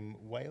Museum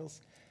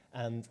Wales.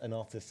 and an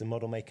artist and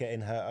model maker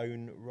in her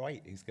own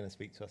right, who's going to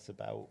speak to us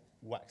about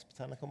wax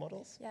botanical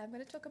models. Yeah, I'm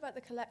going to talk about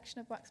the collection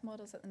of wax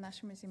models at the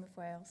National Museum of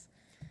Wales.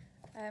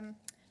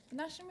 The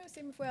National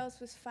Museum of Wales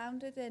was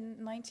founded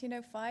in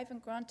 1905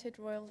 and granted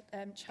Royal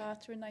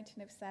Charter in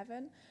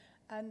 1907.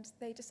 And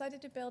they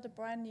decided to build a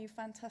brand new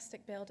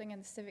fantastic building in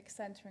the Civic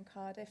Centre in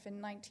Cardiff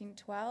in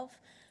 1912.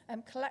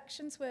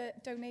 Collections were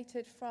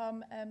donated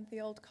from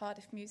the old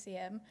Cardiff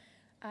Museum,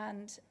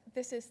 and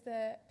this is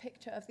the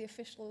picture of the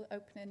official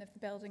opening of the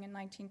building in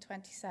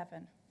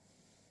 1927.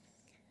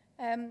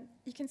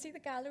 You can see the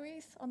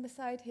galleries on the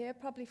side here,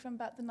 probably from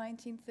about the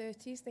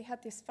 1930s. They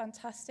had this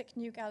fantastic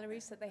new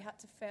galleries that they had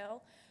to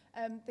fill.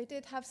 They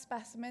did have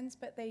specimens,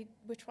 but they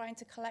were trying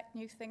to collect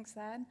new things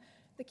then.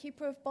 The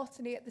keeper of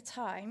botany at the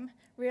time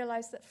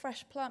realized that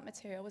fresh plant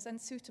material was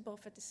unsuitable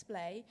for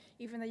display.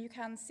 Even though you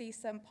can see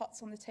some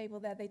pots on the table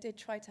there, they did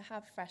try to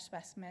have fresh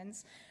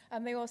specimens.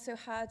 And they also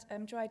had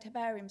dried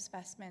herbarium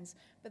specimens,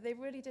 but they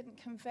really didn't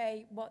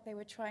convey what they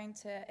were trying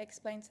to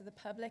explain to the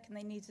public, and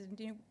they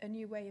needed a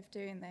new way of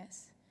doing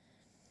this.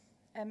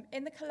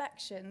 In the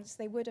collections,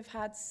 they would have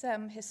had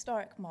some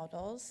historic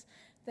models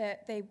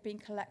that they'd been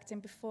collecting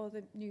before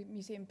the new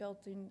museum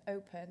building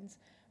opened.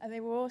 And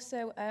they were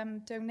also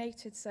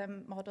donated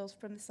some models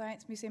from the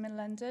Science Museum in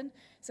London.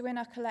 So in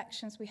our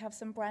collections, we have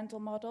some Brendel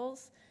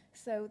models.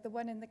 So the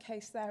one in the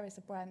case there is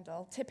a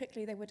Brendel.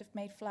 Typically, they would have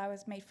made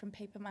flowers made from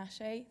paper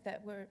mache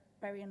that were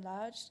very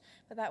enlarged,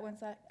 but that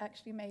one's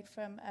actually made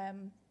from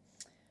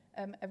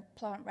a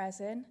plant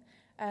resin.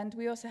 And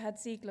we also had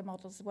Ziegler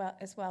models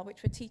as well,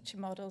 which were teacher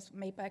models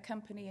made by a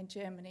company in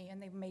Germany,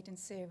 and they were made in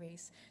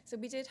series. So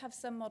we did have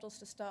some models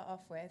to start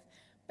off with,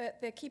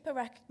 but the keeper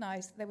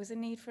recognised that there was a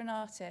need for an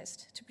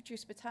artist to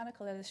produce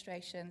botanical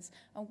illustrations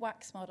and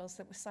wax models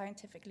that were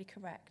scientifically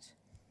correct.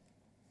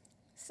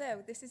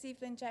 So this is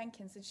Evelyn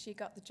Jenkins, and she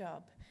got the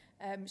job.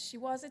 She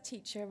was a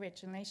teacher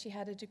originally. She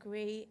had a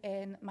degree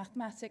in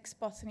mathematics,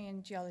 botany,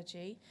 and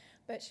geology,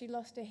 but she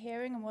lost her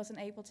hearing and wasn't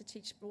able to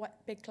teach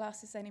big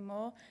classes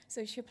anymore,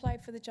 so she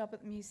applied for the job at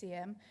the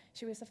museum.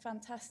 She was a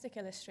fantastic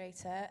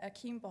illustrator, a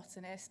keen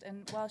botanist,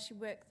 and while she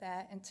worked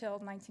there until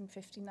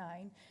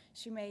 1959,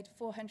 she made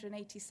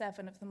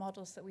 487 of the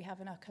models that we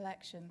have in our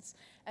collections,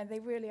 and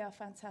they really are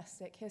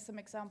fantastic. Here's some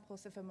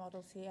examples of her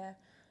models here.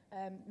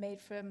 Made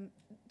from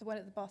the one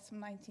at the bottom,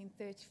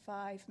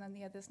 1935, and then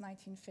the others,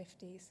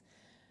 1950s.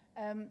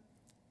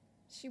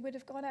 She would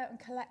have gone out and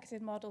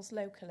collected models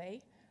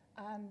locally,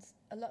 and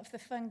a lot of the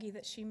fungi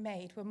that she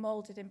made were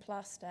moulded in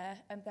plaster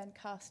and then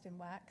cast in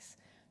wax.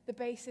 The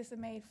bases are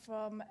made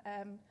from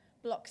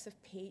blocks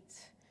of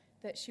peat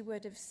that she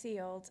would have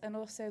sealed, and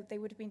also they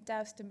would have been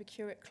doused in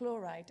mercuric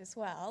chloride as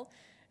well,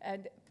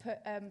 and put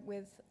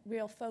with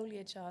real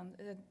foliage on.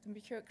 The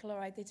mercuric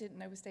chloride they didn't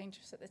know was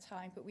dangerous at the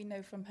time, but we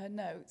know from her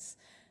notes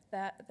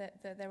that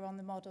they're on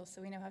the models,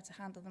 so we know how to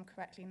handle them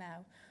correctly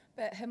now.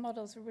 But her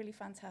models were really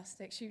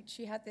fantastic.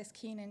 She had this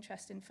keen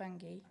interest in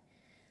fungi.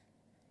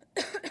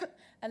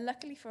 And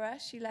luckily for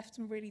us, she left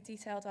some really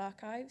detailed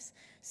archives.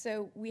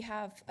 So we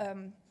have,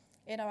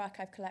 in our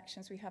archive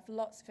collections, we have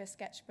lots of her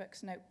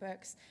sketchbooks,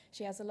 notebooks.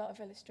 She has a lot of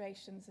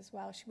illustrations as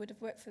well. She would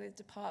have worked for the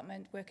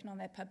department, working on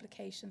their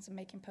publications and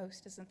making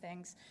posters and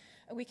things.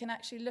 And we can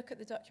actually look at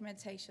the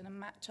documentation and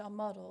match our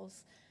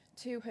models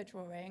to her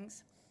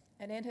drawings.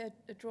 And in her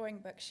drawing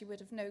book, she would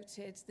have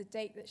noted the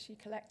date that she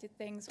collected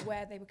things,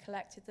 where they were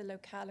collected, the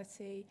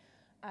locality,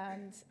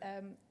 and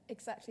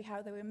exactly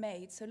how they were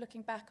made. So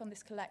looking back on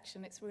this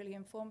collection, it's really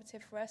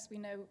informative for us. We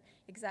know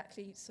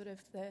exactly sort of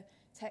the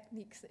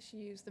techniques that she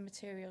used, the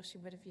material she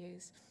would have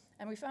used.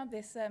 And we found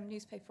this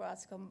newspaper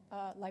article,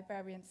 our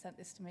librarian sent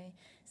this to me,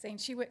 saying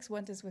she works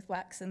wonders with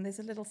wax, and there's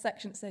a little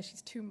section that says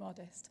she's too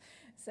modest.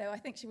 So I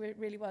think she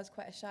really was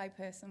quite a shy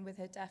person with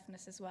her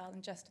deafness as well,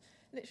 and just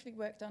literally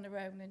worked on her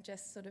own and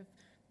just sort of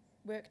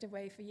worked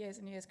away for years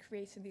and years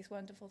creating these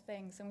wonderful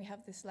things, and we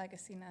have this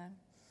legacy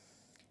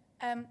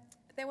now.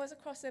 There was a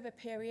crossover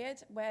period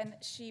when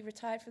she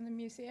retired from the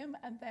museum,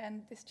 and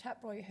then this chap,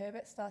 Roy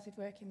Herbert, started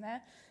working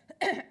there.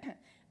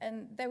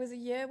 And there was a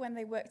year when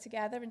they worked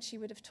together, and she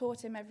would have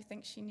taught him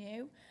everything she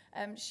knew.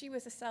 She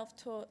was a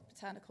self-taught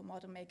botanical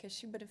model maker.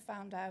 She would have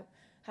found out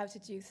how to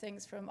do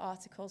things from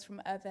articles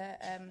from other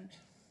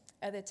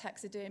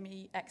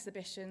taxidermy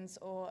exhibitions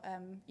or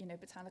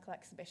botanical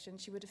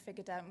exhibitions. She would have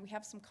figured out, and we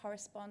have some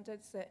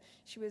correspondence that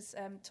she was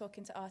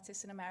talking to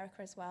artists in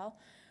America as well.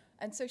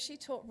 And so she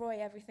taught Roy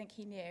everything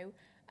he knew,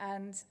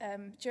 and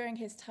during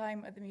his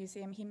time at the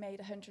museum, he made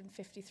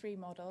 153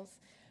 models.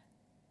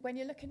 When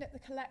you're looking at the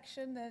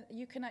collection,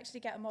 you can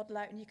actually get a model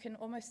out and you can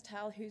almost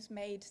tell who's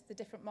made the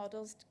different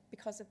models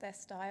because of their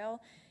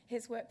style.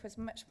 His work was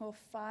much more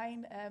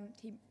fine.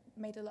 He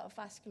made a lot of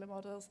vascular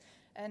models,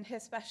 and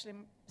his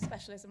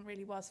specialism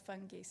really was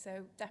fungi,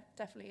 so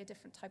definitely a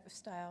different type of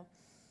style.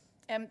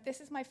 This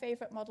is my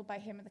favourite model by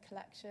him in the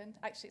collection.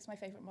 Actually, it's my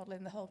favourite model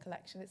in the whole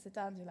collection. It's a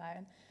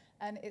dandelion,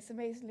 and it's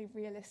amazingly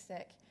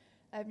realistic.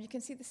 You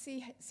can see the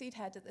seed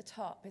head at the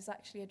top is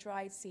actually a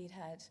dried seed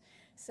head.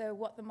 So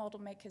what the model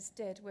makers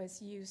did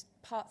was use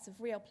parts of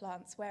real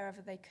plants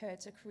wherever they could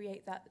to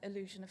create that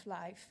illusion of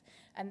life,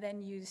 and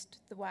then used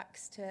the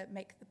wax to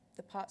make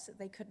the parts that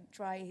they couldn't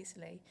dry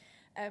easily.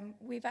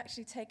 We've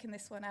actually taken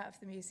this one out of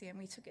the museum.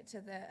 We took it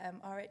to the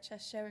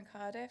RHS show in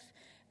Cardiff,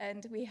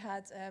 and we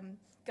had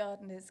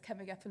gardeners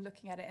coming up and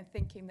looking at it and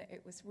thinking that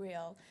it was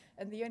real.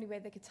 And the only way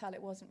they could tell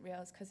it wasn't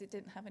real is because it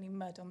didn't have any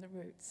mud on the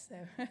roots.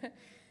 So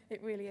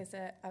it really is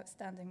an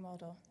outstanding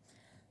model.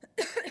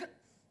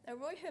 Now,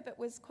 Roy Herbert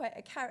was quite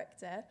a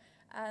character,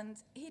 and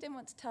he didn't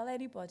want to tell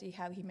anybody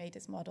how he made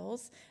his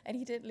models, and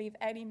he didn't leave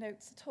any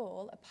notes at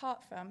all,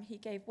 apart from he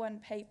gave one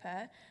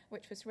paper,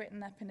 which was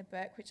written up in a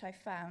book, which I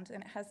found,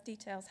 and it has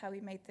details how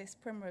he made this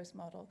primrose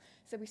model.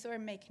 So we saw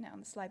him making it on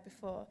the slide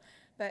before,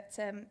 but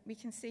we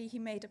can see he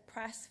made a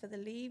press for the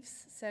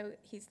leaves, so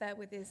he's there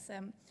with his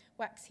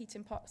wax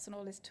heating pots and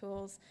all his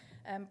tools,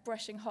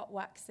 brushing hot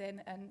wax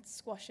in and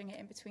squashing it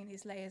in between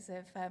these layers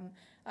of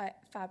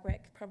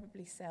fabric,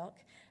 probably silk.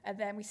 And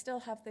then we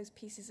still have those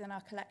pieces in our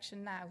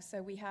collection now.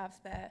 So we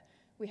have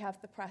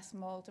the press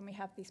mold, and we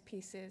have these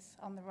pieces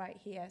on the right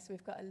here. So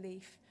we've got a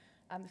leaf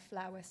and the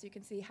flower, so you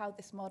can see how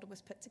this model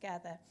was put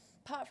together.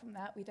 Apart from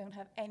that, we don't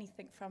have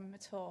anything from him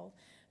at all.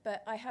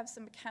 But I have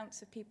some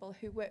accounts of people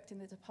who worked in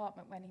the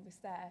department when he was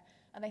there,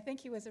 and I think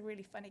he was a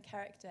really funny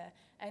character.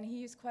 And he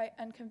used quite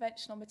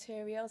unconventional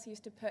materials. He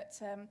used to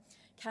put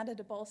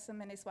Canada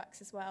balsam in his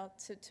wax as well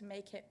to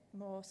make it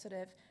more sort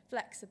of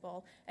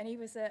flexible. And he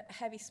was a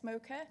heavy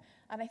smoker,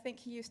 and I think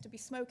he used to be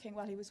smoking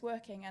while he was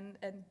working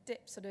and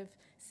dip sort of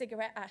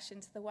cigarette ash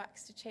into the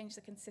wax to change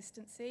the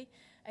consistency.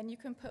 And you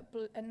can put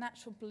a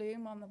natural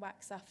bloom on the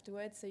wax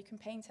afterwards, so you can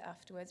paint it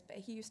afterwards, but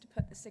he used to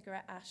put the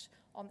cigarette ash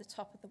on the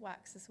top of the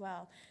wax as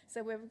well.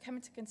 So we're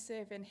coming to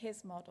conserving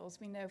his models.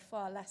 We know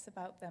far less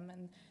about them,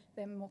 and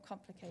they're more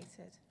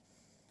complicated.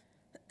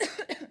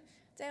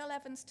 Dale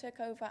Evans took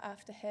over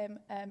after him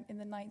in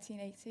the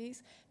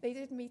 1980s. They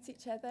did meet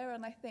each other,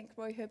 and I think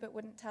Roy Herbert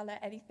wouldn't tell her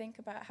anything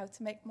about how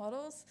to make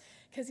models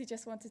because he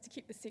just wanted to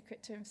keep the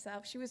secret to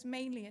himself. She was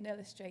mainly an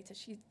illustrator.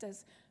 She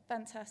does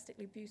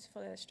fantastically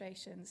beautiful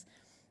illustrations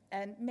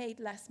and made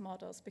less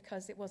models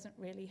because it wasn't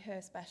really her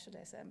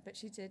specialism, but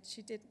she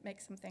did make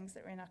some things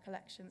that are in our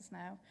collections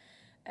now.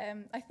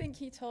 I think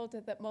he told her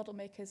that model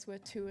makers were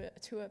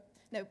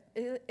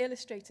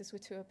illustrators were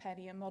to a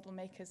penny, and model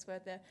makers were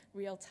the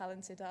real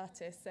talented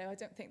artists. So I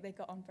don't think they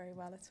got on very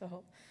well at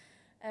all.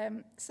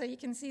 So you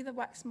can see the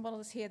wax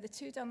models here. The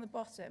two down the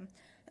bottom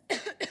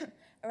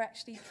are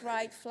actually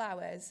dried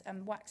flowers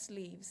and wax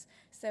leaves.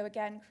 So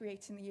again,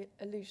 creating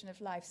the illusion of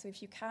life. So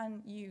if you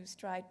can use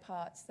dried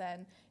parts,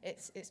 then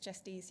it's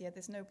just easier.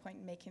 There's no point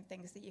in making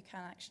things that you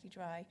can actually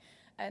dry.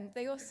 And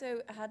they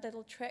also had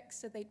little tricks.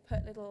 So they'd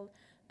put little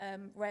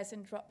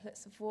resin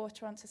droplets of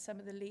water onto some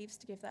of the leaves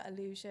to give that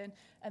illusion.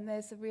 And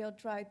there's a real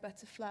dried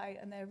butterfly,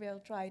 and there are real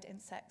dried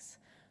insects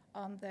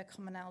on the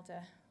common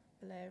elder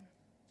below.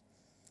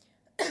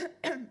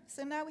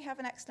 So now we have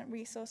an excellent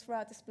resource for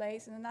our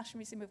displays. In the National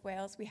Museum of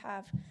Wales, we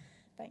have,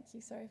 thank you,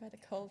 sorry, I've had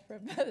a cold for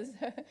a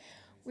minute.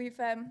 We've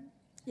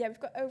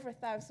got over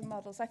 1,000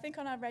 models. I think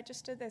on our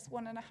register there's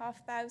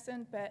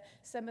 1,500, but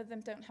some of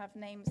them don't have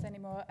names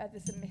anymore.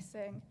 Others are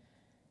missing.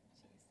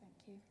 Jeez, thank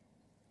you.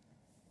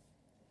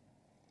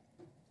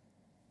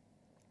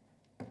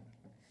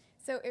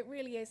 So it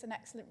really is an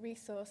excellent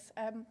resource.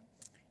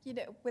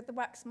 With the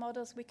wax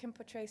models, we can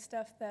portray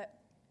stuff that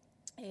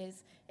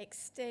is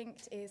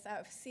extinct, is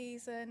out of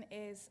season,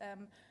 is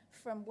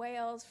from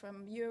Wales,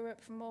 from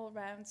Europe, from all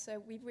around.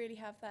 So we really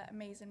have that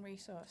amazing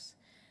resource.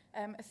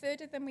 A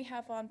third of them we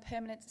have on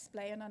permanent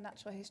display in our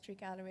natural history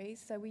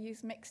galleries. So we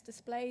use mixed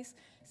displays.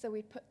 So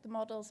we put the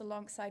models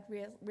alongside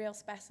real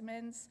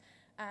specimens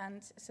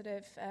and sort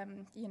of,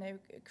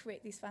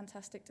 create these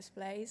fantastic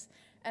displays.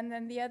 And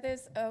then the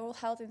others are all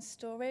held in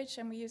storage,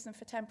 and we use them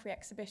for temporary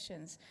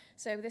exhibitions.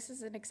 So this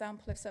is an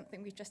example of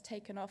something we've just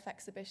taken off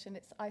exhibition.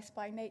 It's I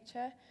Spy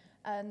Nature,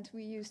 and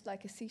we used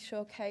like a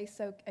seashore case.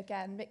 So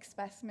again, mixed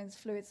specimens,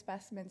 fluid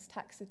specimens,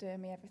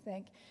 taxidermy,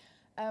 everything.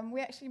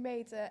 We actually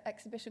made an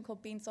exhibition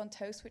called Beans on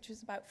Toast, which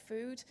was about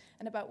food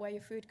and about where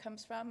your food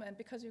comes from. And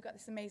because we've got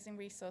this amazing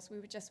resource, we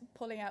were just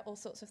pulling out all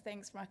sorts of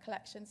things from our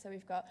collection. So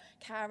we've got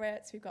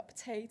carrots, we've got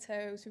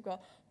potatoes, we've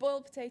got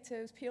boiled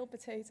potatoes, peeled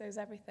potatoes,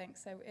 everything.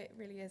 So it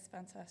really is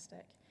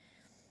fantastic.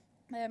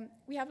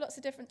 We have lots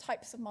of different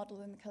types of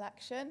model in the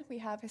collection. We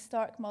have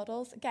historic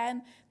models.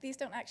 Again, these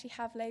don't actually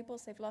have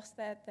labels. They've lost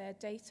their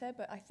data,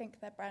 but I think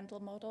they're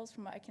Brandl models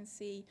from what I can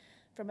see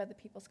from other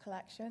people's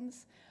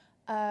collections.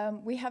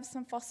 We have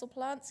some fossil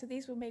plants. So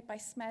these were made by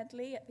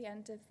Smedley at the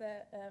end of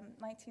the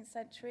 19th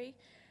century.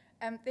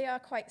 They are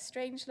quite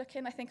strange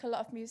looking. I think a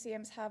lot of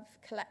museums have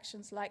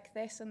collections like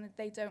this, and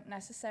they don't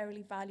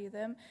necessarily value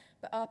them.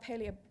 But our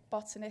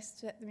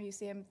paleobotanists at the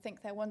museum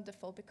think they're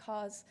wonderful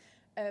because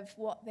of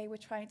what they were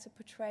trying to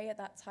portray at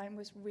that time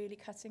was really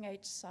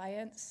cutting-edge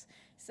science.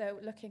 So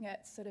looking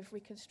at sort of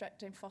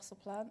reconstructing fossil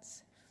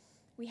plants.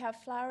 We have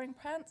flowering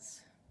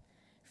plants.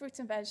 Fruit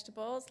and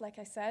vegetables, like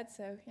I said,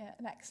 so yeah,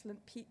 an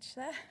excellent peach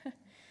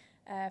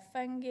there.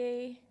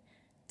 Fungi,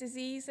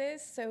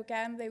 diseases, so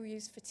again, they were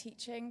used for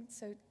teaching,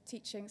 so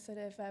teaching sort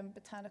of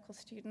botanical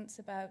students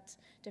about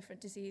different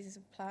diseases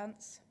of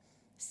plants.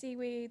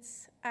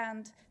 Seaweeds,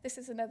 and this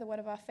is another one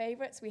of our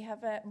favourites. We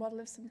have a model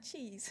of some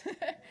cheese,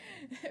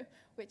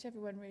 which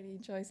everyone really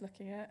enjoys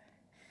looking at.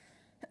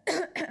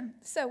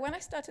 So when I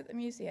started at the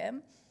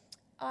museum,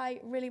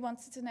 I really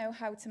wanted to know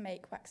how to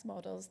make wax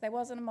models. There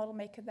wasn't a model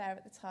maker there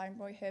at the time.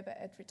 Roy Herbert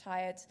had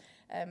retired.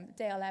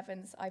 Dale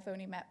Evans, I've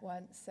only met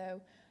once.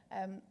 So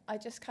I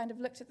just kind of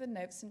looked at the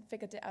notes and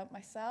figured it out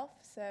myself.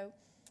 So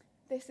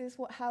this is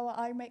how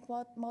I make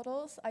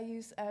models. I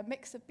use a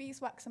mix of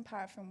beeswax and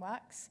paraffin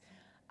wax,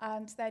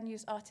 and then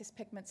use artist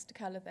pigments to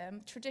colour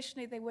them.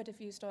 Traditionally, they would have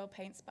used oil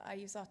paints, but I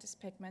use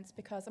artist pigments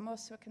because I'm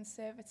also a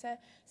conservator,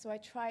 so I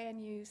try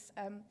and use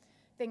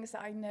things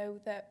that I know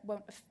that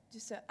won't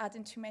just add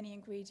in too many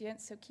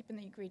ingredients, so keeping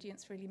the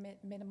ingredients really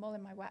minimal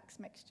in my wax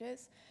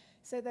mixtures.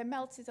 So they're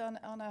melted on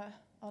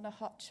a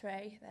hot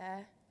tray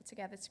there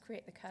together to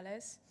create the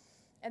colours.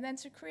 And then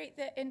to create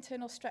the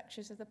internal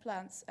structures of the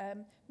plants,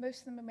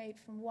 most of them are made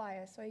from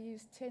wire, so I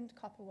use tinned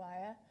copper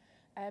wire.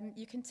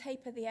 You can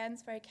taper the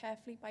ends very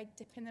carefully by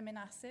dipping them in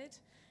acid.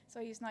 So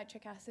I use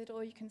nitric acid,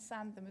 or you can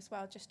sand them as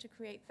well just to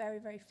create very,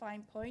 very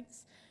fine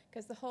points.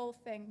 Because the whole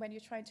thing, when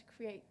you're trying to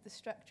create the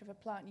structure of a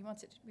plant, you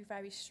want it to be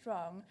very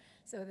strong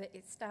so that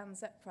it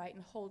stands upright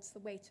and holds the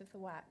weight of the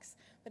wax.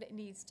 But it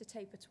needs to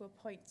taper to a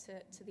point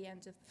to the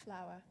end of the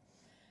flower.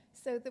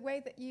 So the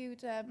way that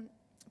you'd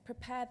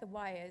prepare the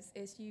wires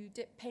is you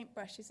dip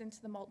paintbrushes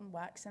into the molten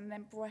wax and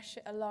then brush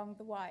it along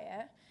the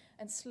wire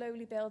and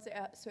slowly build it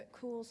up so it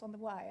cools on the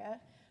wire.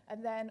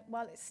 And then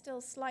while it's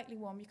still slightly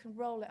warm, you can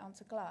roll it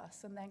onto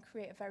glass and then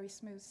create a very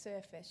smooth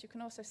surface. You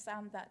can also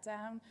sand that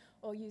down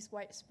or use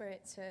white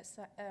spirit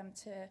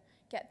to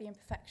get the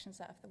imperfections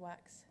out of the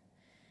wax.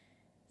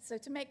 So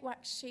to make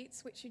wax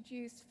sheets, which you'd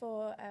use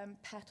for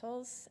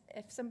petals,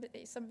 some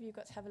of you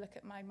got to have a look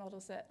at my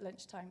models at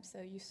lunchtime, so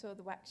you saw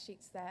the wax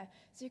sheets there.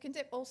 So you can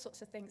dip all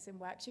sorts of things in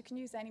wax. You can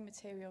use any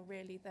material,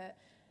 really, that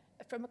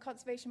from a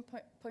conservation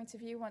point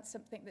of view, want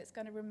something that's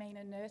going to remain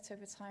inert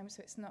over time,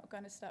 so it's not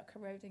going to start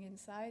corroding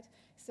inside.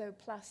 So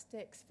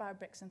plastics,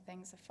 fabrics, and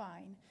things are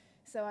fine.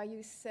 So I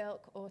use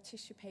silk or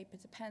tissue paper,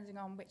 depending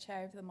on which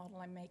area of the model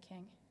I'm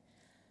making.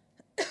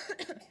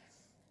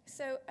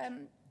 So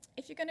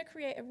if you're going to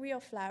create a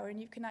real flower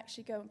and you can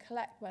actually go and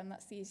collect one,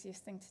 that's the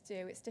easiest thing to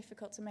do. It's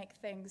difficult to make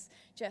things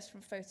just from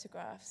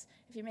photographs.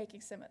 If you're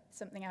making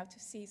something out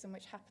of season,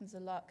 which happens a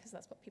lot because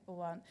that's what people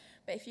want.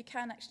 But if you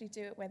can actually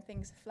do it when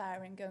things are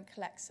flowering, go and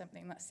collect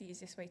something, that's the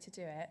easiest way to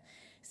do it.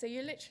 So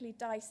you literally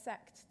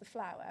dissect the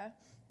flower,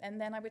 and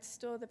then I would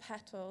store the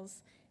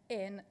petals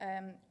in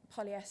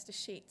polyester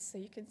sheets, so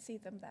you can see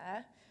them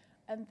there.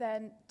 And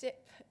then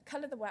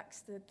colour the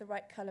wax the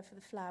right colour for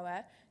the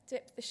flower,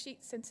 dip the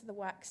sheets into the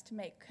wax to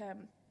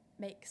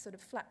make sort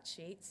of flat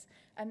sheets,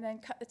 and then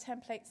cut the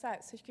templates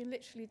out. So you can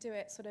literally do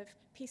it sort of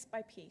piece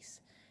by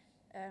piece.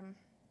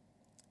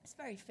 It's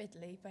very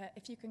fiddly, but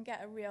if you can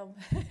get a real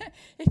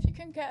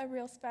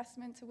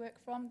specimen to work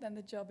from, then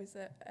the job is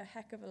a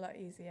heck of a lot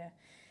easier.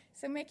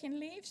 So making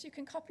leaves, you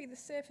can copy the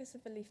surface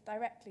of a leaf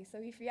directly. So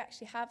if you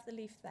actually have the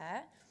leaf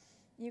there,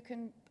 you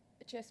can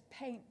just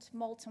paint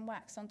molten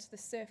wax onto the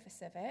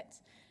surface of it,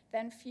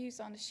 then fuse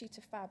on a sheet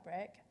of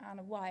fabric and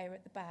a wire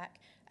at the back,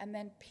 and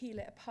then peel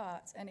it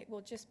apart, and it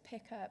will just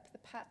pick up the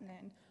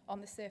patterning on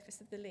the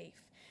surface of the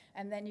leaf.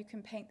 And then you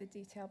can paint the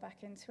detail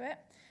back into it.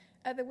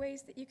 Other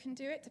ways that you can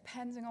do it,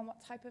 depending on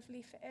what type of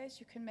leaf it is,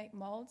 you can make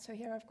molds. So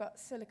here I've got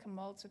silicone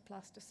molds with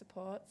plaster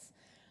supports,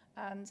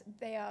 and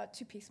they are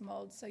two-piece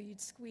molds, so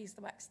you'd squeeze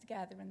the wax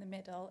together in the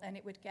middle, and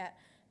it would get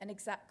an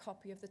exact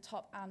copy of the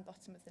top and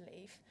bottom of the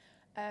leaf.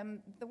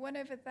 The one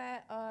over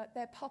there,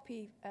 they're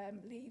poppy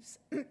leaves,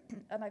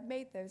 and I've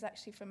made those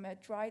actually from a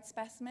dried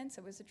specimen.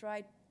 So it was a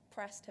dried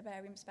pressed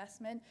herbarium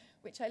specimen,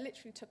 which I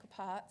literally took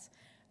apart,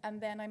 and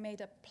then I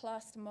made a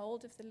plaster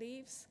mold of the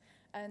leaves.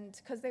 And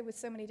because there were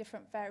so many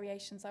different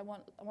variations, I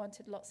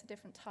wanted lots of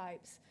different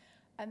types.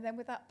 And then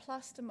with that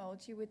plaster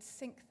mold, you would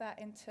sink that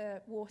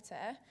into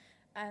water,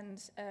 and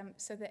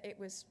so that it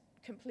was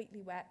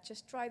completely wet.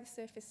 Just dry the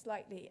surface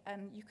slightly,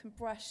 and you can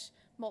brush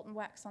molten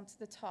wax onto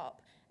the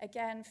top.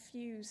 Again,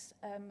 fuse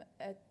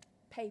a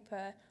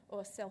paper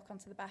or silk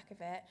onto the back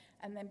of it,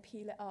 and then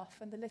peel it off.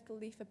 And the little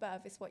leaf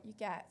above is what you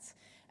get.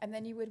 And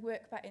then you would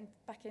work back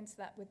into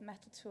that with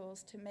metal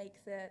tools to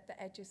make the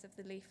edges of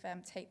the leaf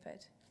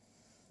tapered.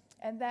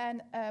 And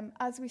then,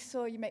 as we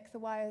saw, you make the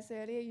wires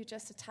earlier, you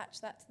just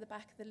attach that to the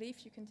back of the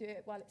leaf. You can do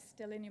it while it's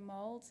still in your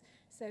mold,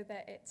 so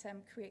that it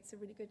creates a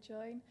really good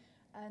join.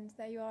 And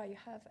there you are, you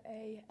have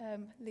a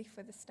leaf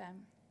with a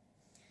stem.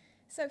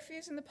 So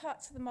fusing the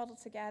parts of the model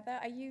together,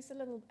 I use a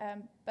little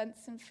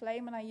Bunsen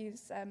flame, and I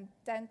use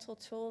dental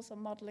tools or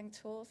modeling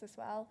tools as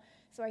well.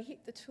 So I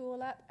heat the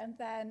tool up and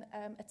then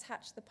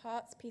attach the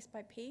parts piece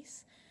by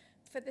piece.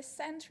 For the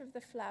center of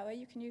the flower,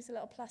 you can use a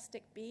little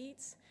plastic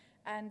beads,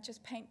 and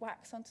just paint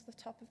wax onto the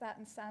top of that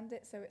and sand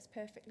it so it's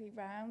perfectly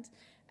round.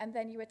 And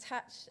then you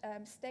attach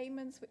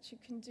stamens, which you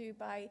can do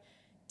by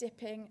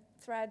dipping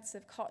threads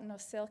of cotton or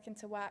silk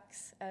into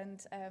wax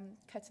and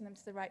cutting them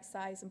to the right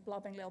size and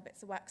blobbing little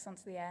bits of wax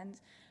onto the end.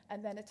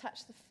 And then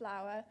attach the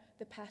flower,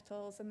 the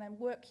petals, and then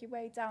work your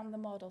way down the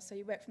model. So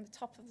you work from the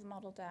top of the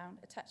model down,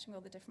 attaching all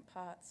the different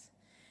parts.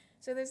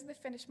 So those are the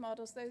finished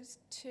models. Those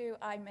two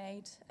I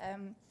made.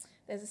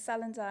 There's a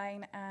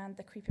celandine and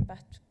the creeping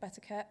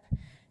buttercup.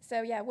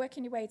 So yeah,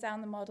 working your way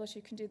down the models,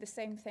 you can do the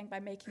same thing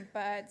by making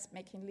birds,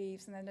 making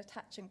leaves, and then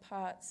attaching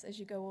parts as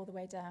you go all the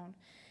way down.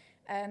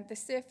 The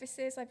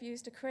surfaces, I've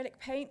used acrylic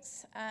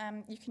paints.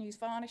 You can use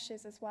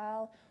varnishes as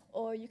well,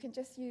 or you can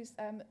just use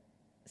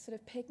sort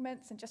of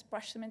pigments and just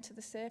brush them into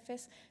the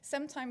surface.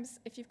 Sometimes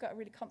if you've got a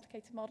really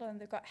complicated model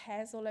and they've got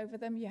hairs all over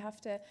them, you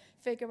have to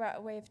figure out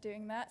a way of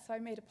doing that. So I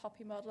made a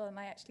poppy model and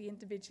I actually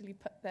individually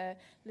put the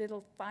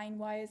little fine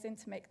wires in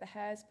to make the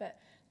hairs, but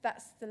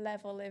that's the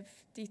level of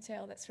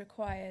detail that's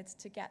required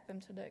to get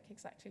them to look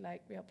exactly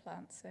like real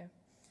plants. So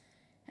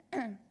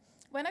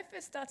when I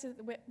first started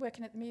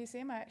working at the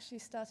museum, I actually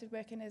started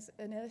working as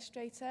an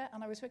illustrator,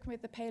 and I was working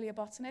with the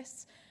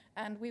paleobotanists,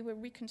 and we were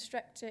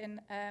reconstructing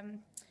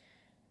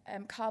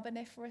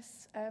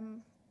carboniferous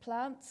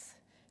plants.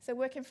 So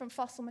working from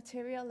fossil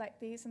material like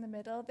these in the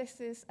middle, this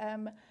is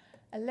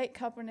a late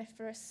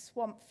carboniferous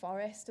swamp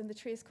forest, and the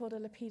tree is called a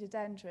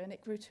lepidodendron.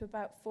 It grew to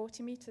about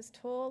 40 meters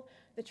tall.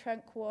 The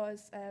trunk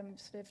was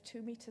sort of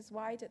 2 meters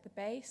wide at the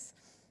base.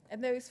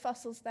 And those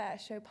fossils there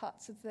show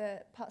parts of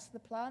the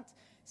plant.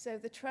 So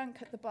the trunk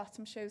at the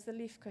bottom shows the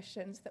leaf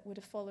cushions that would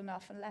have fallen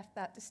off and left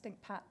that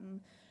distinct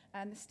pattern.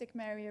 And the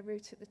stigmaria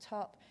root at the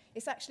top,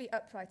 it's actually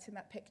upright in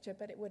that picture,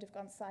 but it would have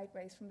gone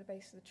sideways from the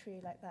base of the tree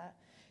like that.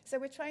 So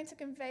we're trying to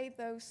convey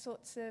those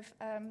sorts of,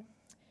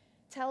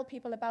 tell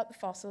people about the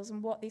fossils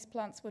and what these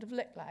plants would have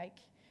looked like.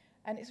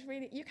 And it's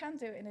really, you can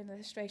do it in an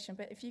illustration,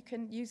 but if you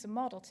can use a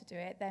model to do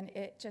it, then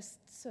it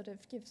just sort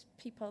of gives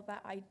people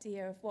that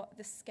idea of what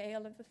the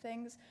scale of the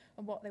things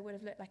and what they would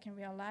have looked like in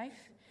real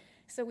life.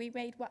 So we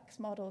made wax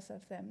models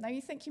of them. Now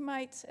you think you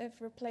might have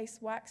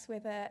replaced wax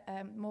with a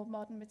more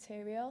modern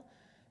material,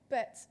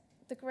 but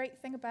the great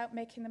thing about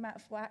making them out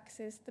of wax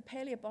is the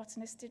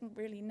paleobotanists didn't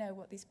really know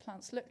what these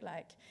plants looked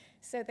like.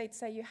 So they'd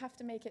say, you have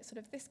to make it sort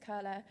of this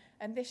color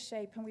and this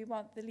shape, and we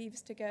want the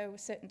leaves to go a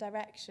certain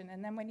direction.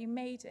 And then when you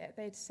made it,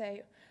 they'd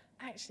say,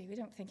 actually, we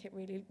don't think it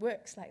really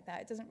works like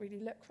that. It doesn't really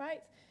look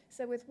right.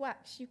 So with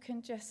wax, you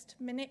can just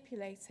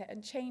manipulate it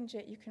and change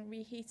it. You can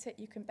reheat it.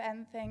 You can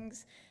bend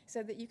things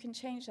so that you can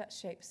change that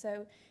shape.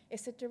 So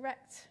it's a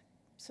direct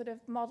sort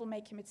of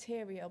model-making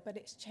material, but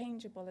it's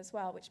changeable as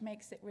well, which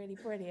makes it really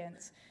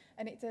brilliant.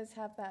 And it does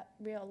have that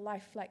real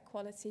lifelike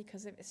quality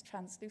because of its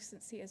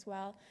translucency as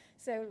well.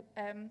 So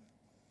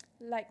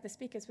like the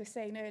speakers were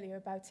saying earlier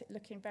about it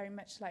looking very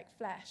much like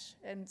flesh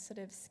and sort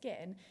of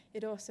skin,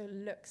 it also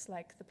looks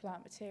like the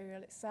plant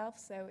material itself,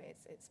 so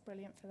it's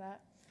brilliant for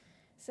that.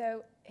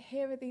 So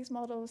here are these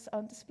models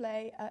on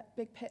display at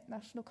Big Pit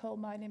National Coal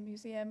Mining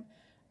Museum,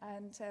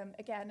 and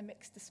again, a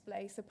mixed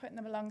display, so putting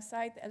them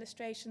alongside the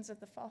illustrations of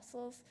the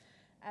fossils,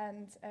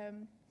 and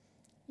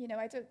you know,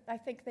 I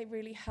think they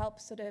really help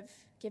sort of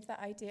give that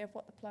idea of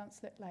what the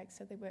plants look like,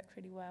 so they work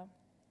really well.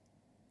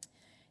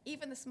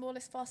 Even the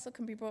smallest fossil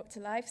can be brought to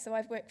life. So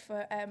I've worked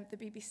for the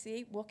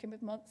BBC Walking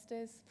with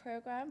Monsters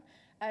programme,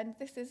 and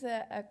this is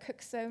a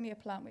Cooksonia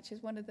plant, which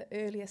is one of the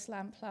earliest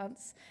land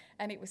plants,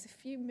 and it was a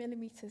few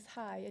millimetres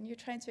high, and you're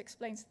trying to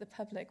explain to the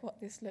public what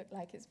this looked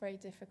like. It's very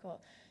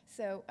difficult.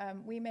 So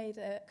we made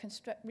a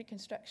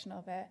reconstruction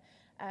of it,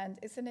 and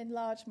it's an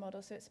enlarged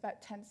model, so it's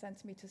about 10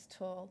 centimetres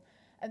tall.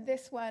 And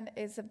this one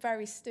is a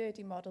very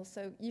sturdy model,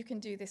 so you can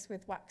do this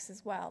with wax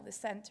as well. The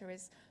center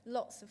is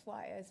lots of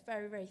wires,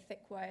 very, very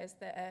thick wires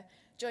that are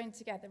joined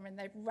together, and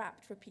they're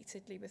wrapped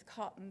repeatedly with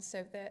cotton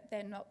so that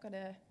they're not going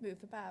to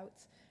move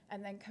about,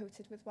 and then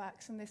coated with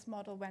wax. And this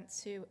model went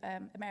to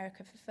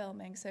America for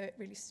filming, so it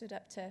really stood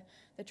up to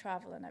the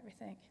travel and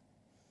everything.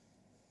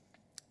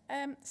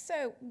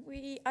 So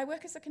I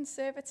work as a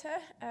conservator.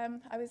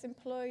 I was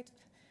employed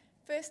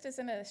first as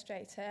an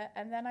illustrator,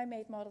 and then I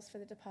made models for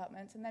the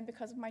department. And then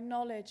because of my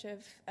knowledge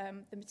of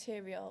the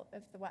material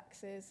of the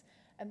waxes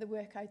and the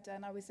work I'd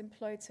done, I was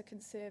employed to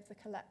conserve the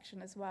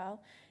collection as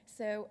well.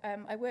 So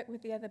I worked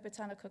with the other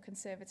botanical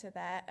conservator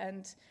there.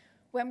 And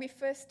when we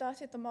first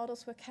started, the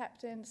models were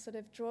kept in sort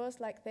of drawers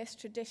like this,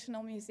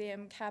 traditional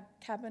museum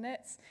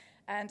cabinets.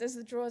 And as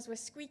the drawers were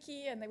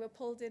squeaky and they were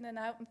pulled in and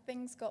out, and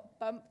things got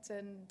bumped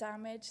and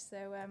damaged.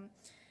 So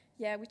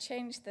yeah, we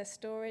changed the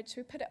storage.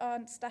 We put it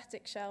on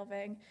static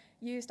shelving,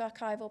 used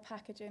archival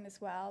packaging as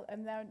well,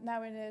 and they're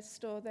now in a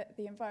store that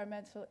the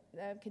environmental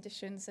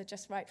conditions are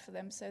just right for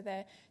them. So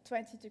they're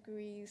 20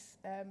 degrees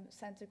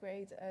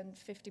centigrade and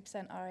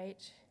 50%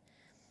 RH.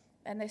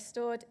 And they're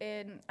stored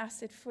in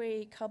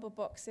acid-free cardboard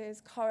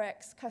boxes,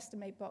 Corex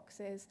custom-made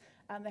boxes,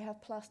 and they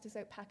have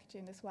Plasterzote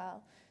packaging as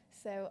well.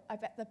 So I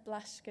bet the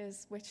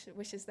Blaschkas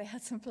wishes they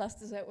had some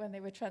plasters out when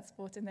they were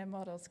transporting their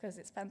models, because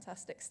it's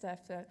fantastic stuff.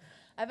 So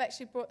I've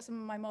actually brought some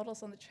of my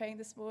models on the train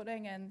this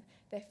morning, and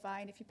they're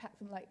fine. If you pack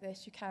them like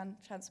this, you can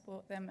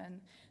transport them, and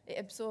it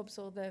absorbs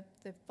all the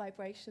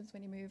vibrations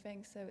when you're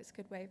moving, so it's a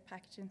good way of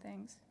packaging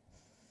things.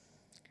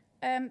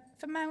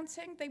 For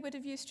mounting, they would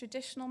have used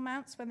traditional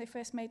mounts when they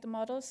first made the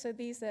models, so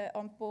these are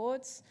on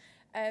boards.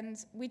 And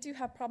we do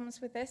have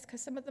problems with this,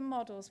 because some of the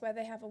models where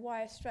they have a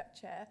wire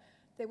structure,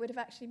 they would have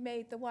actually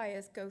made the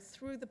wires go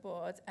through the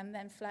board and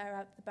then flare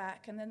out the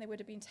back, and then they would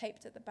have been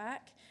taped at the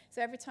back.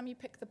 So every time you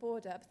pick the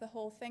board up, the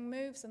whole thing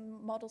moves,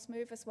 and models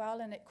move as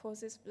well, and it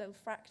causes little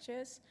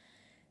fractures.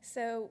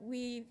 So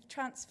we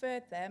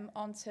transferred them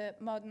onto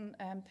modern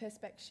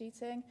Perspex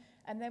sheeting,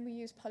 and then we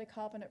use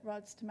polycarbonate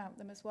rods to mount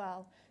them as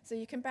well. So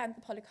you can bend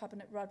the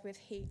polycarbonate rod with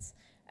heat,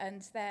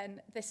 and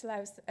then this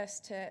allows us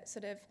to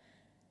sort of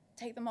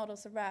take the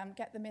models around,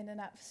 get them in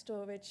and out of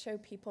storage, show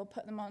people,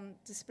 put them on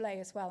display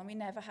as well, and we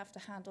never have to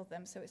handle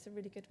them, so it's a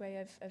really good way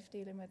of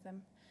dealing with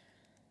them.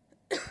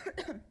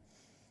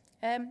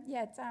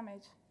 Yeah,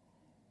 damage.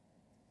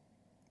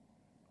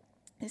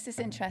 This is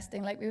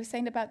interesting. Like we were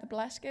saying about the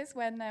Blaschkas,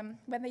 when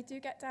they do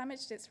get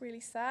damaged, it's really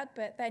sad,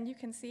 but then you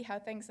can see how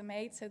things are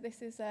made. So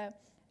this is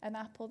an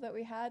apple that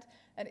we had,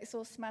 and it's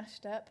all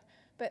smashed up.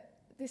 But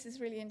this is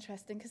really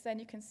interesting, because then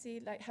you can see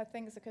like how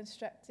things are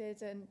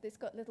constructed, and it's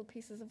got little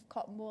pieces of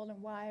cotton wool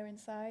and wire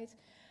inside.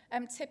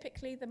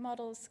 Typically, the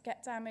models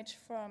get damaged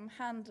from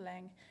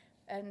handling,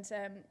 and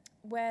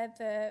where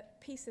the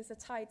pieces are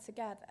tied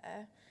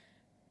together,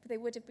 they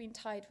would have been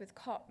tied with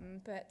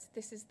cotton, but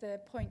this is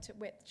the point at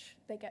which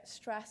they get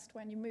stressed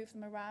when you move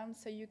them around,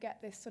 so you get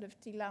this sort of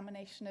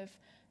delamination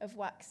of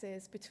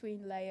waxes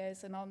between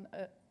layers and on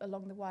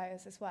along the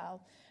wires as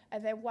well.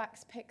 And then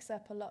wax picks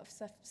up a lot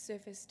of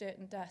surface dirt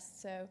and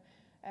dust, so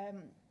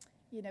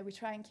you know, we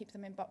try and keep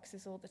them in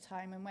boxes all the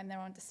time, and when they're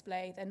on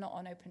display, they're not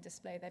on open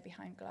display, they're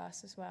behind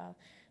glass as well.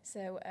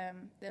 So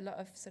there are a lot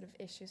of sort of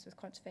issues with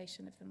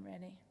conservation of them,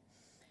 really.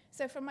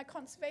 So from my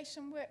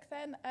conservation work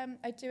then,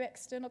 I do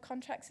external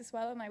contracts as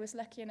well, and I was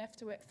lucky enough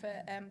to work for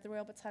the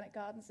Royal Botanic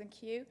Gardens in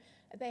Kew.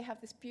 They have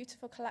this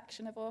beautiful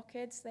collection of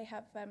orchids. They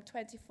have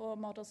 24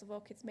 models of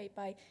orchids made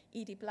by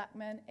Edie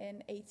Blackman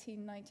in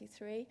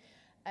 1893.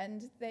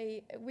 And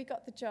we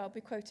got the job,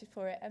 we quoted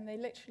for it, and they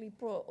literally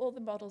brought all the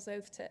models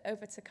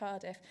over to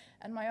Cardiff,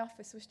 and my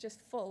office was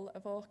just full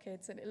of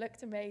orchids, and it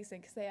looked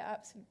amazing because they are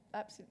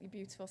absolutely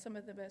beautiful. Some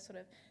of them are sort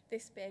of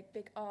this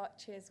big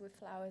arches with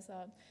flowers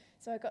on.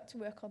 So I got to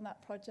work on that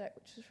project,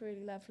 which was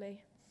really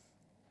lovely.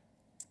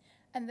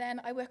 And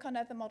then I work on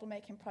other model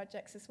making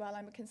projects as well.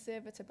 I'm a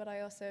conservator, but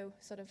I also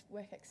sort of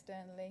work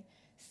externally.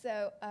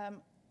 So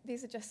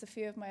these are just a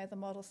few of my other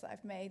models that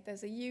I've made.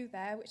 There's a yew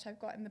there, which I've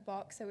got in the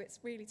box, so it's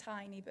really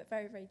tiny, but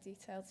very, very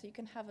detailed. So you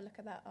can have a look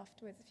at that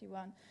afterwards if you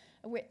want.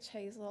 A witch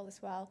hazel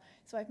as well.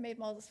 So I've made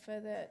models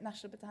for the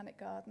National Botanic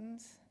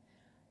Gardens.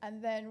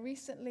 And then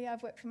recently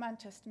I've worked for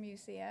Manchester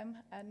Museum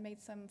and made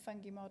some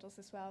fungi models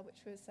as well,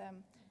 which was a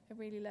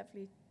really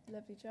lovely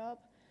job.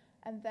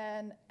 And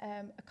then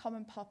a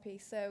common poppy.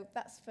 So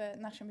that's for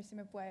National Museum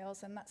of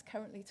Wales, and that's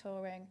currently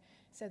touring.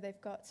 So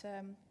they've got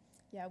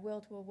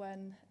World War I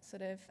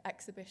sort of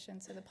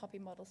exhibition, so the poppy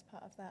model's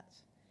part of that.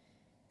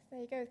 So there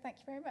you go, thank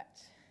you very much.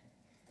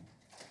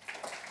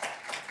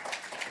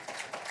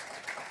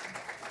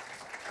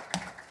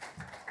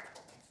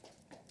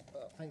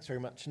 Well, thanks very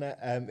much,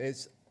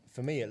 Annette.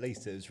 For me at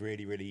least, it was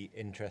really, really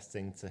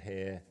interesting to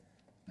hear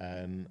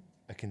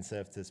a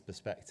conservator's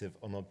perspective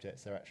on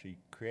objects they're actually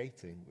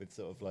creating with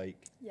sort of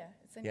like,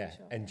 it's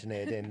unusual.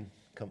 Engineered in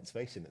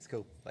conservation. It's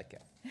cool, like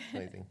it,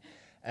 amazing.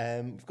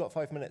 We've got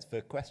 5 minutes for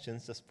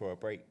questions just for a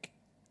break.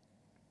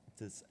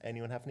 Does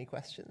anyone have any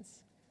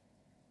questions?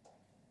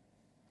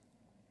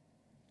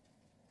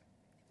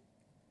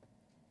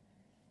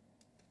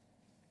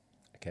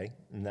 Okay,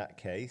 in that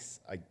case,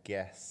 I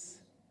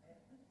guess.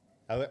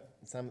 Oh,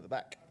 Sam at the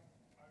back.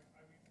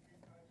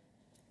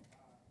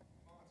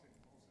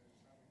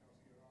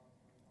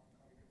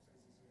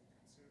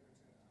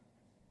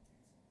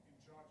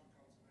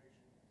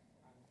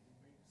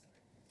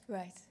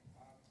 Right.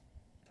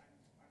 And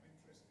I'm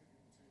interested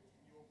in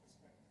your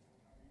perspective on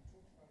how you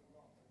talked about a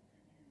lot, but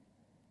could you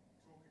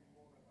talk any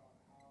more about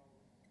how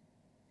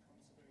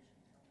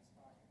conservation comes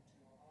back into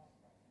your art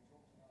practice? You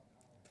talked about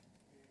how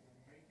being a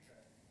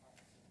maker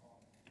impacts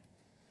upon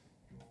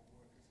your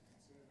work as a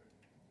conservator.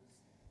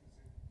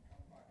 Does it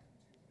come back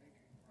into your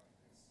making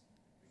practice that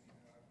you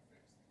know how to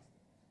fix these things?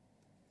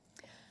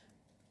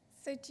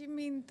 So do you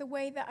mean the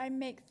way that I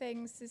make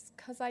things is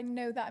because I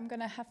know that I'm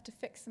going to have to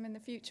fix them in the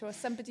future, or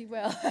somebody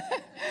will? How does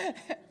your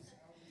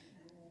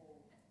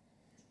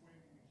twin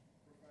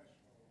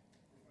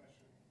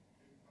profession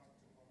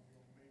impact upon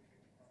your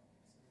making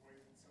practice in a way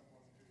that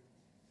someone who is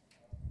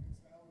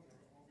elder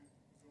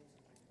obviously was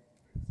also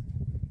thinking about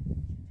fixing,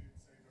 but she did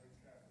say very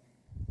carefully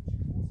that she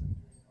wasn't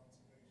doing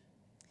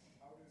conservation.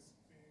 How does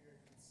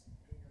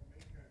being a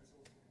maker who's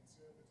also a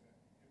conservator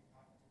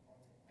impact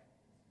upon your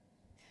practice?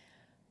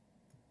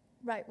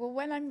 Right. Well,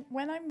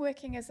 when I'm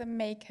working as a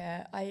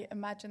maker, I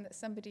imagine that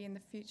somebody in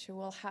the future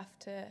will have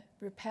to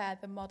repair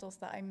the models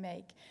that I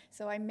make.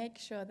 So I make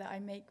sure that I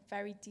make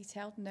very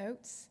detailed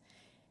notes,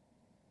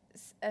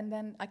 and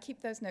then I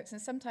keep those notes.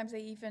 And sometimes I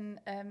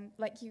even,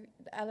 like you,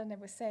 Eleanor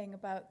was saying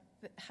about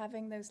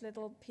having those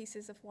little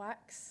pieces of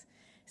wax.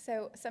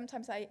 So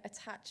sometimes I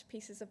attach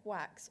pieces of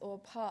wax or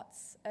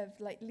parts of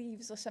like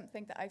leaves or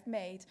something that I've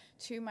made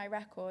to my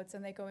records,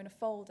 and they go in a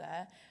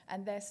folder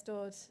and they're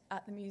stored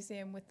at the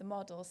museum with the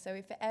models. So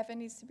if it ever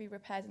needs to be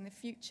repaired in the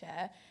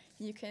future,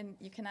 you can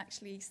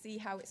actually see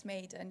how it's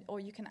made, or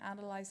you can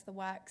analyze the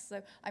wax.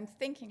 So I'm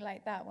thinking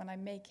like that when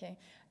I'm making.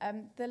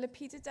 The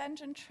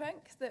Lepidodendron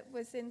trunk that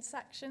was in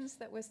sections,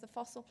 that was the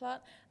fossil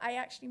plant, I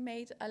actually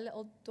made a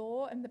little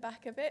door in the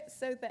back of it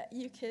so that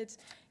you could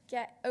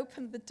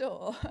open the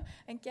door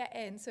and get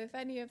in. So if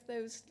any of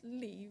those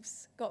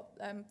leaves got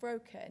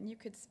broken, you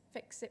could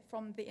fix it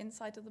from the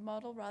inside of the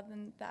model rather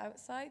than the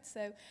outside.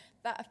 So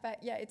that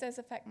it does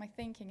affect my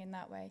thinking in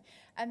that way.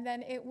 And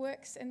then it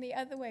works in the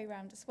other way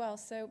around as well.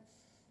 So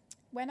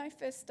when I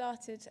first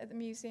started at the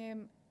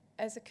museum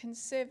as a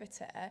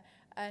conservator,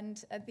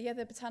 and the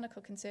other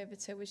botanical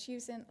conservator was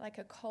using like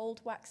a cold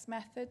wax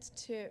method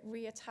to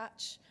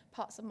reattach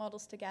parts of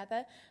models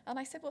together. And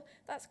I said, well,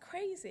 that's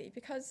crazy,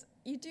 because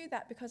you do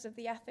that because of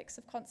the ethics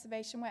of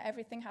conservation, where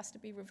everything has to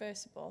be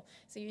reversible.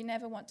 So you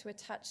never want to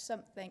attach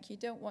something. You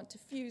don't want to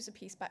fuse a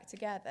piece back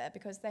together,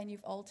 because then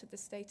you've altered the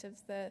state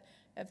of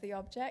the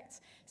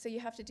object. So you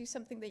have to do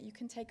something that you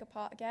can take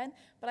apart again.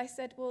 But I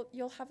said, well,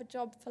 you'll have a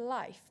job for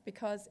life,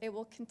 because it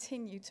will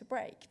continue to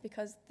break,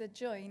 because the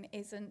join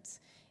isn't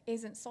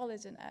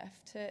solid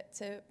enough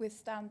to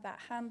withstand that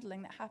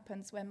handling that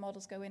happens when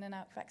models go in and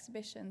out of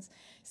exhibitions.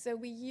 So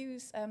we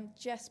use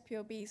just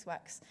pure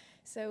beeswax.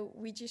 So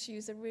we just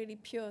use a really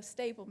pure,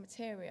 stable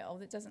material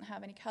that doesn't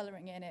have any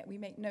colouring in it. We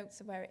make notes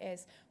of where it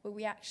is, but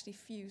we actually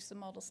fuse the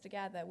models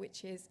together,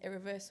 which is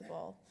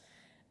irreversible.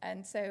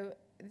 And so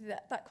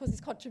that causes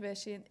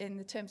controversy in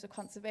the terms of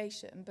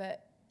conservation,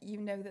 but you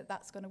know that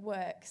that's going to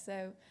work.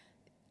 So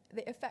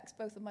it affects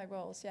both of my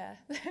roles, yeah.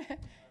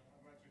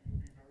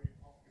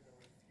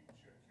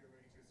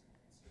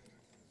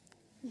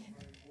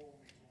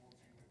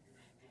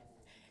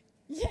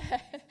 Yeah,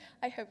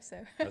 I hope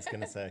so. I was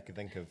going to say, I could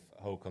think of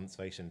whole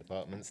conservation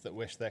departments that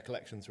wish their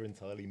collections were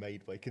entirely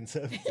made by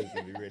conservators.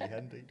 Would be really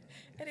handy.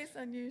 It is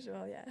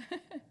unusual, yeah.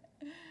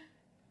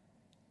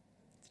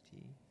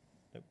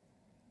 Nope.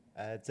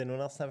 Does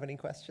anyone else have any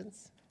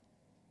questions?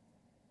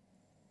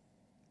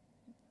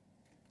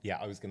 Yeah,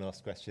 I was going to ask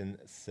a question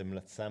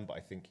similar to Sam, but I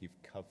think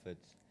you've covered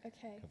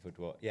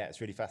what. Yeah, it's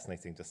really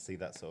fascinating just to see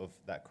that sort of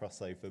that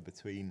crossover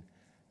between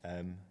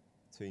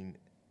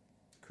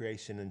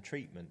creation and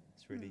treatment.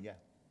 It's really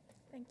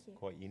Thank you.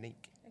 quite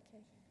unique. Okay. Do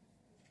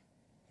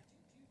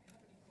you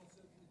have any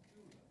crossover with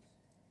jewellers?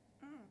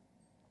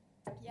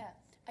 Yeah,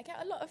 I get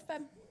a lot of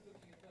Looking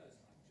at those,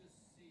 I just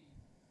see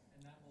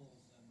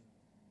enamels and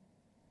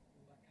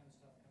all that kind of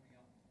stuff coming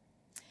up.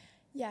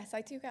 Yes,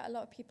 I do get a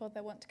lot of people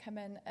that want to come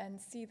in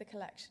and see the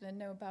collection and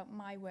know about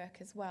my work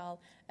as well.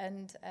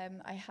 And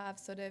I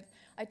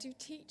do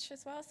teach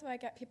as well, so I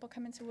get people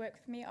coming to work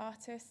with me,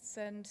 artists,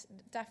 and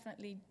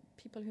definitely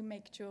people who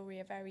make jewellery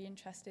are very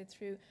interested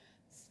through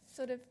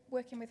sort of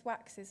working with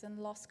waxes and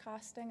lost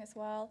casting as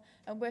well,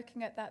 and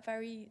working at that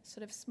very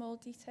sort of small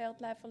detailed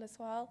level as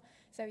well.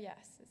 So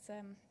yes, it's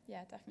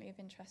definitely of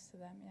interest to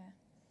them, yeah.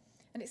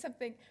 And it's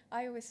something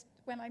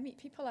when I meet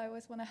people, I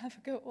always want to have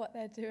a go at what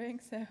they're doing.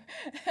 So,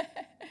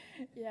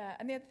 yeah.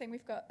 And the other thing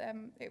we've got,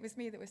 it was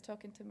me that was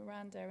talking to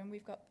Miranda, and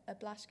we've got a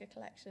Blaschka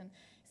collection.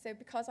 So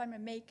because I'm a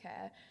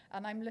maker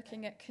and I'm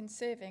looking at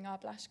conserving our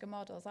Blaschka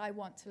models, I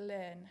want to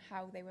learn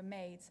how they were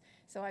made.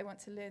 So I want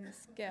to learn the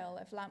skill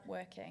of lamp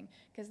working,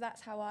 because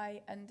that's how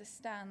I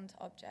understand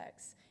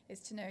objects, is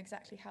to know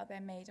exactly how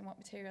they're made and what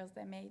materials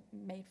they're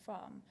made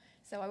from.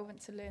 So I want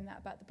to learn that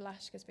about the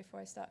Blaschkas before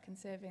I start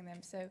conserving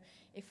them. So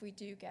if we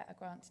do get a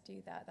grant to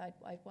do that,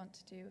 I'd want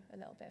to do a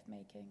little bit of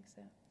making.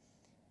 So,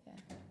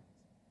 yeah.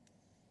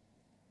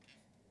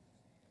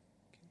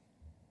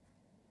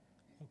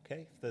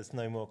 Okay, if there's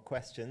no more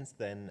questions,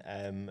 then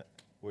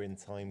we're in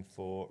time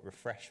for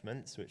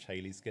refreshments, which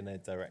Hayley's going to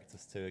direct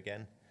us to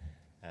again.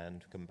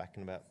 And come back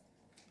in about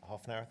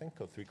half an hour, I think,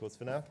 or 3/4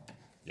 of an hour.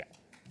 Yeah.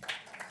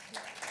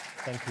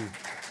 Thank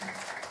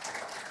you.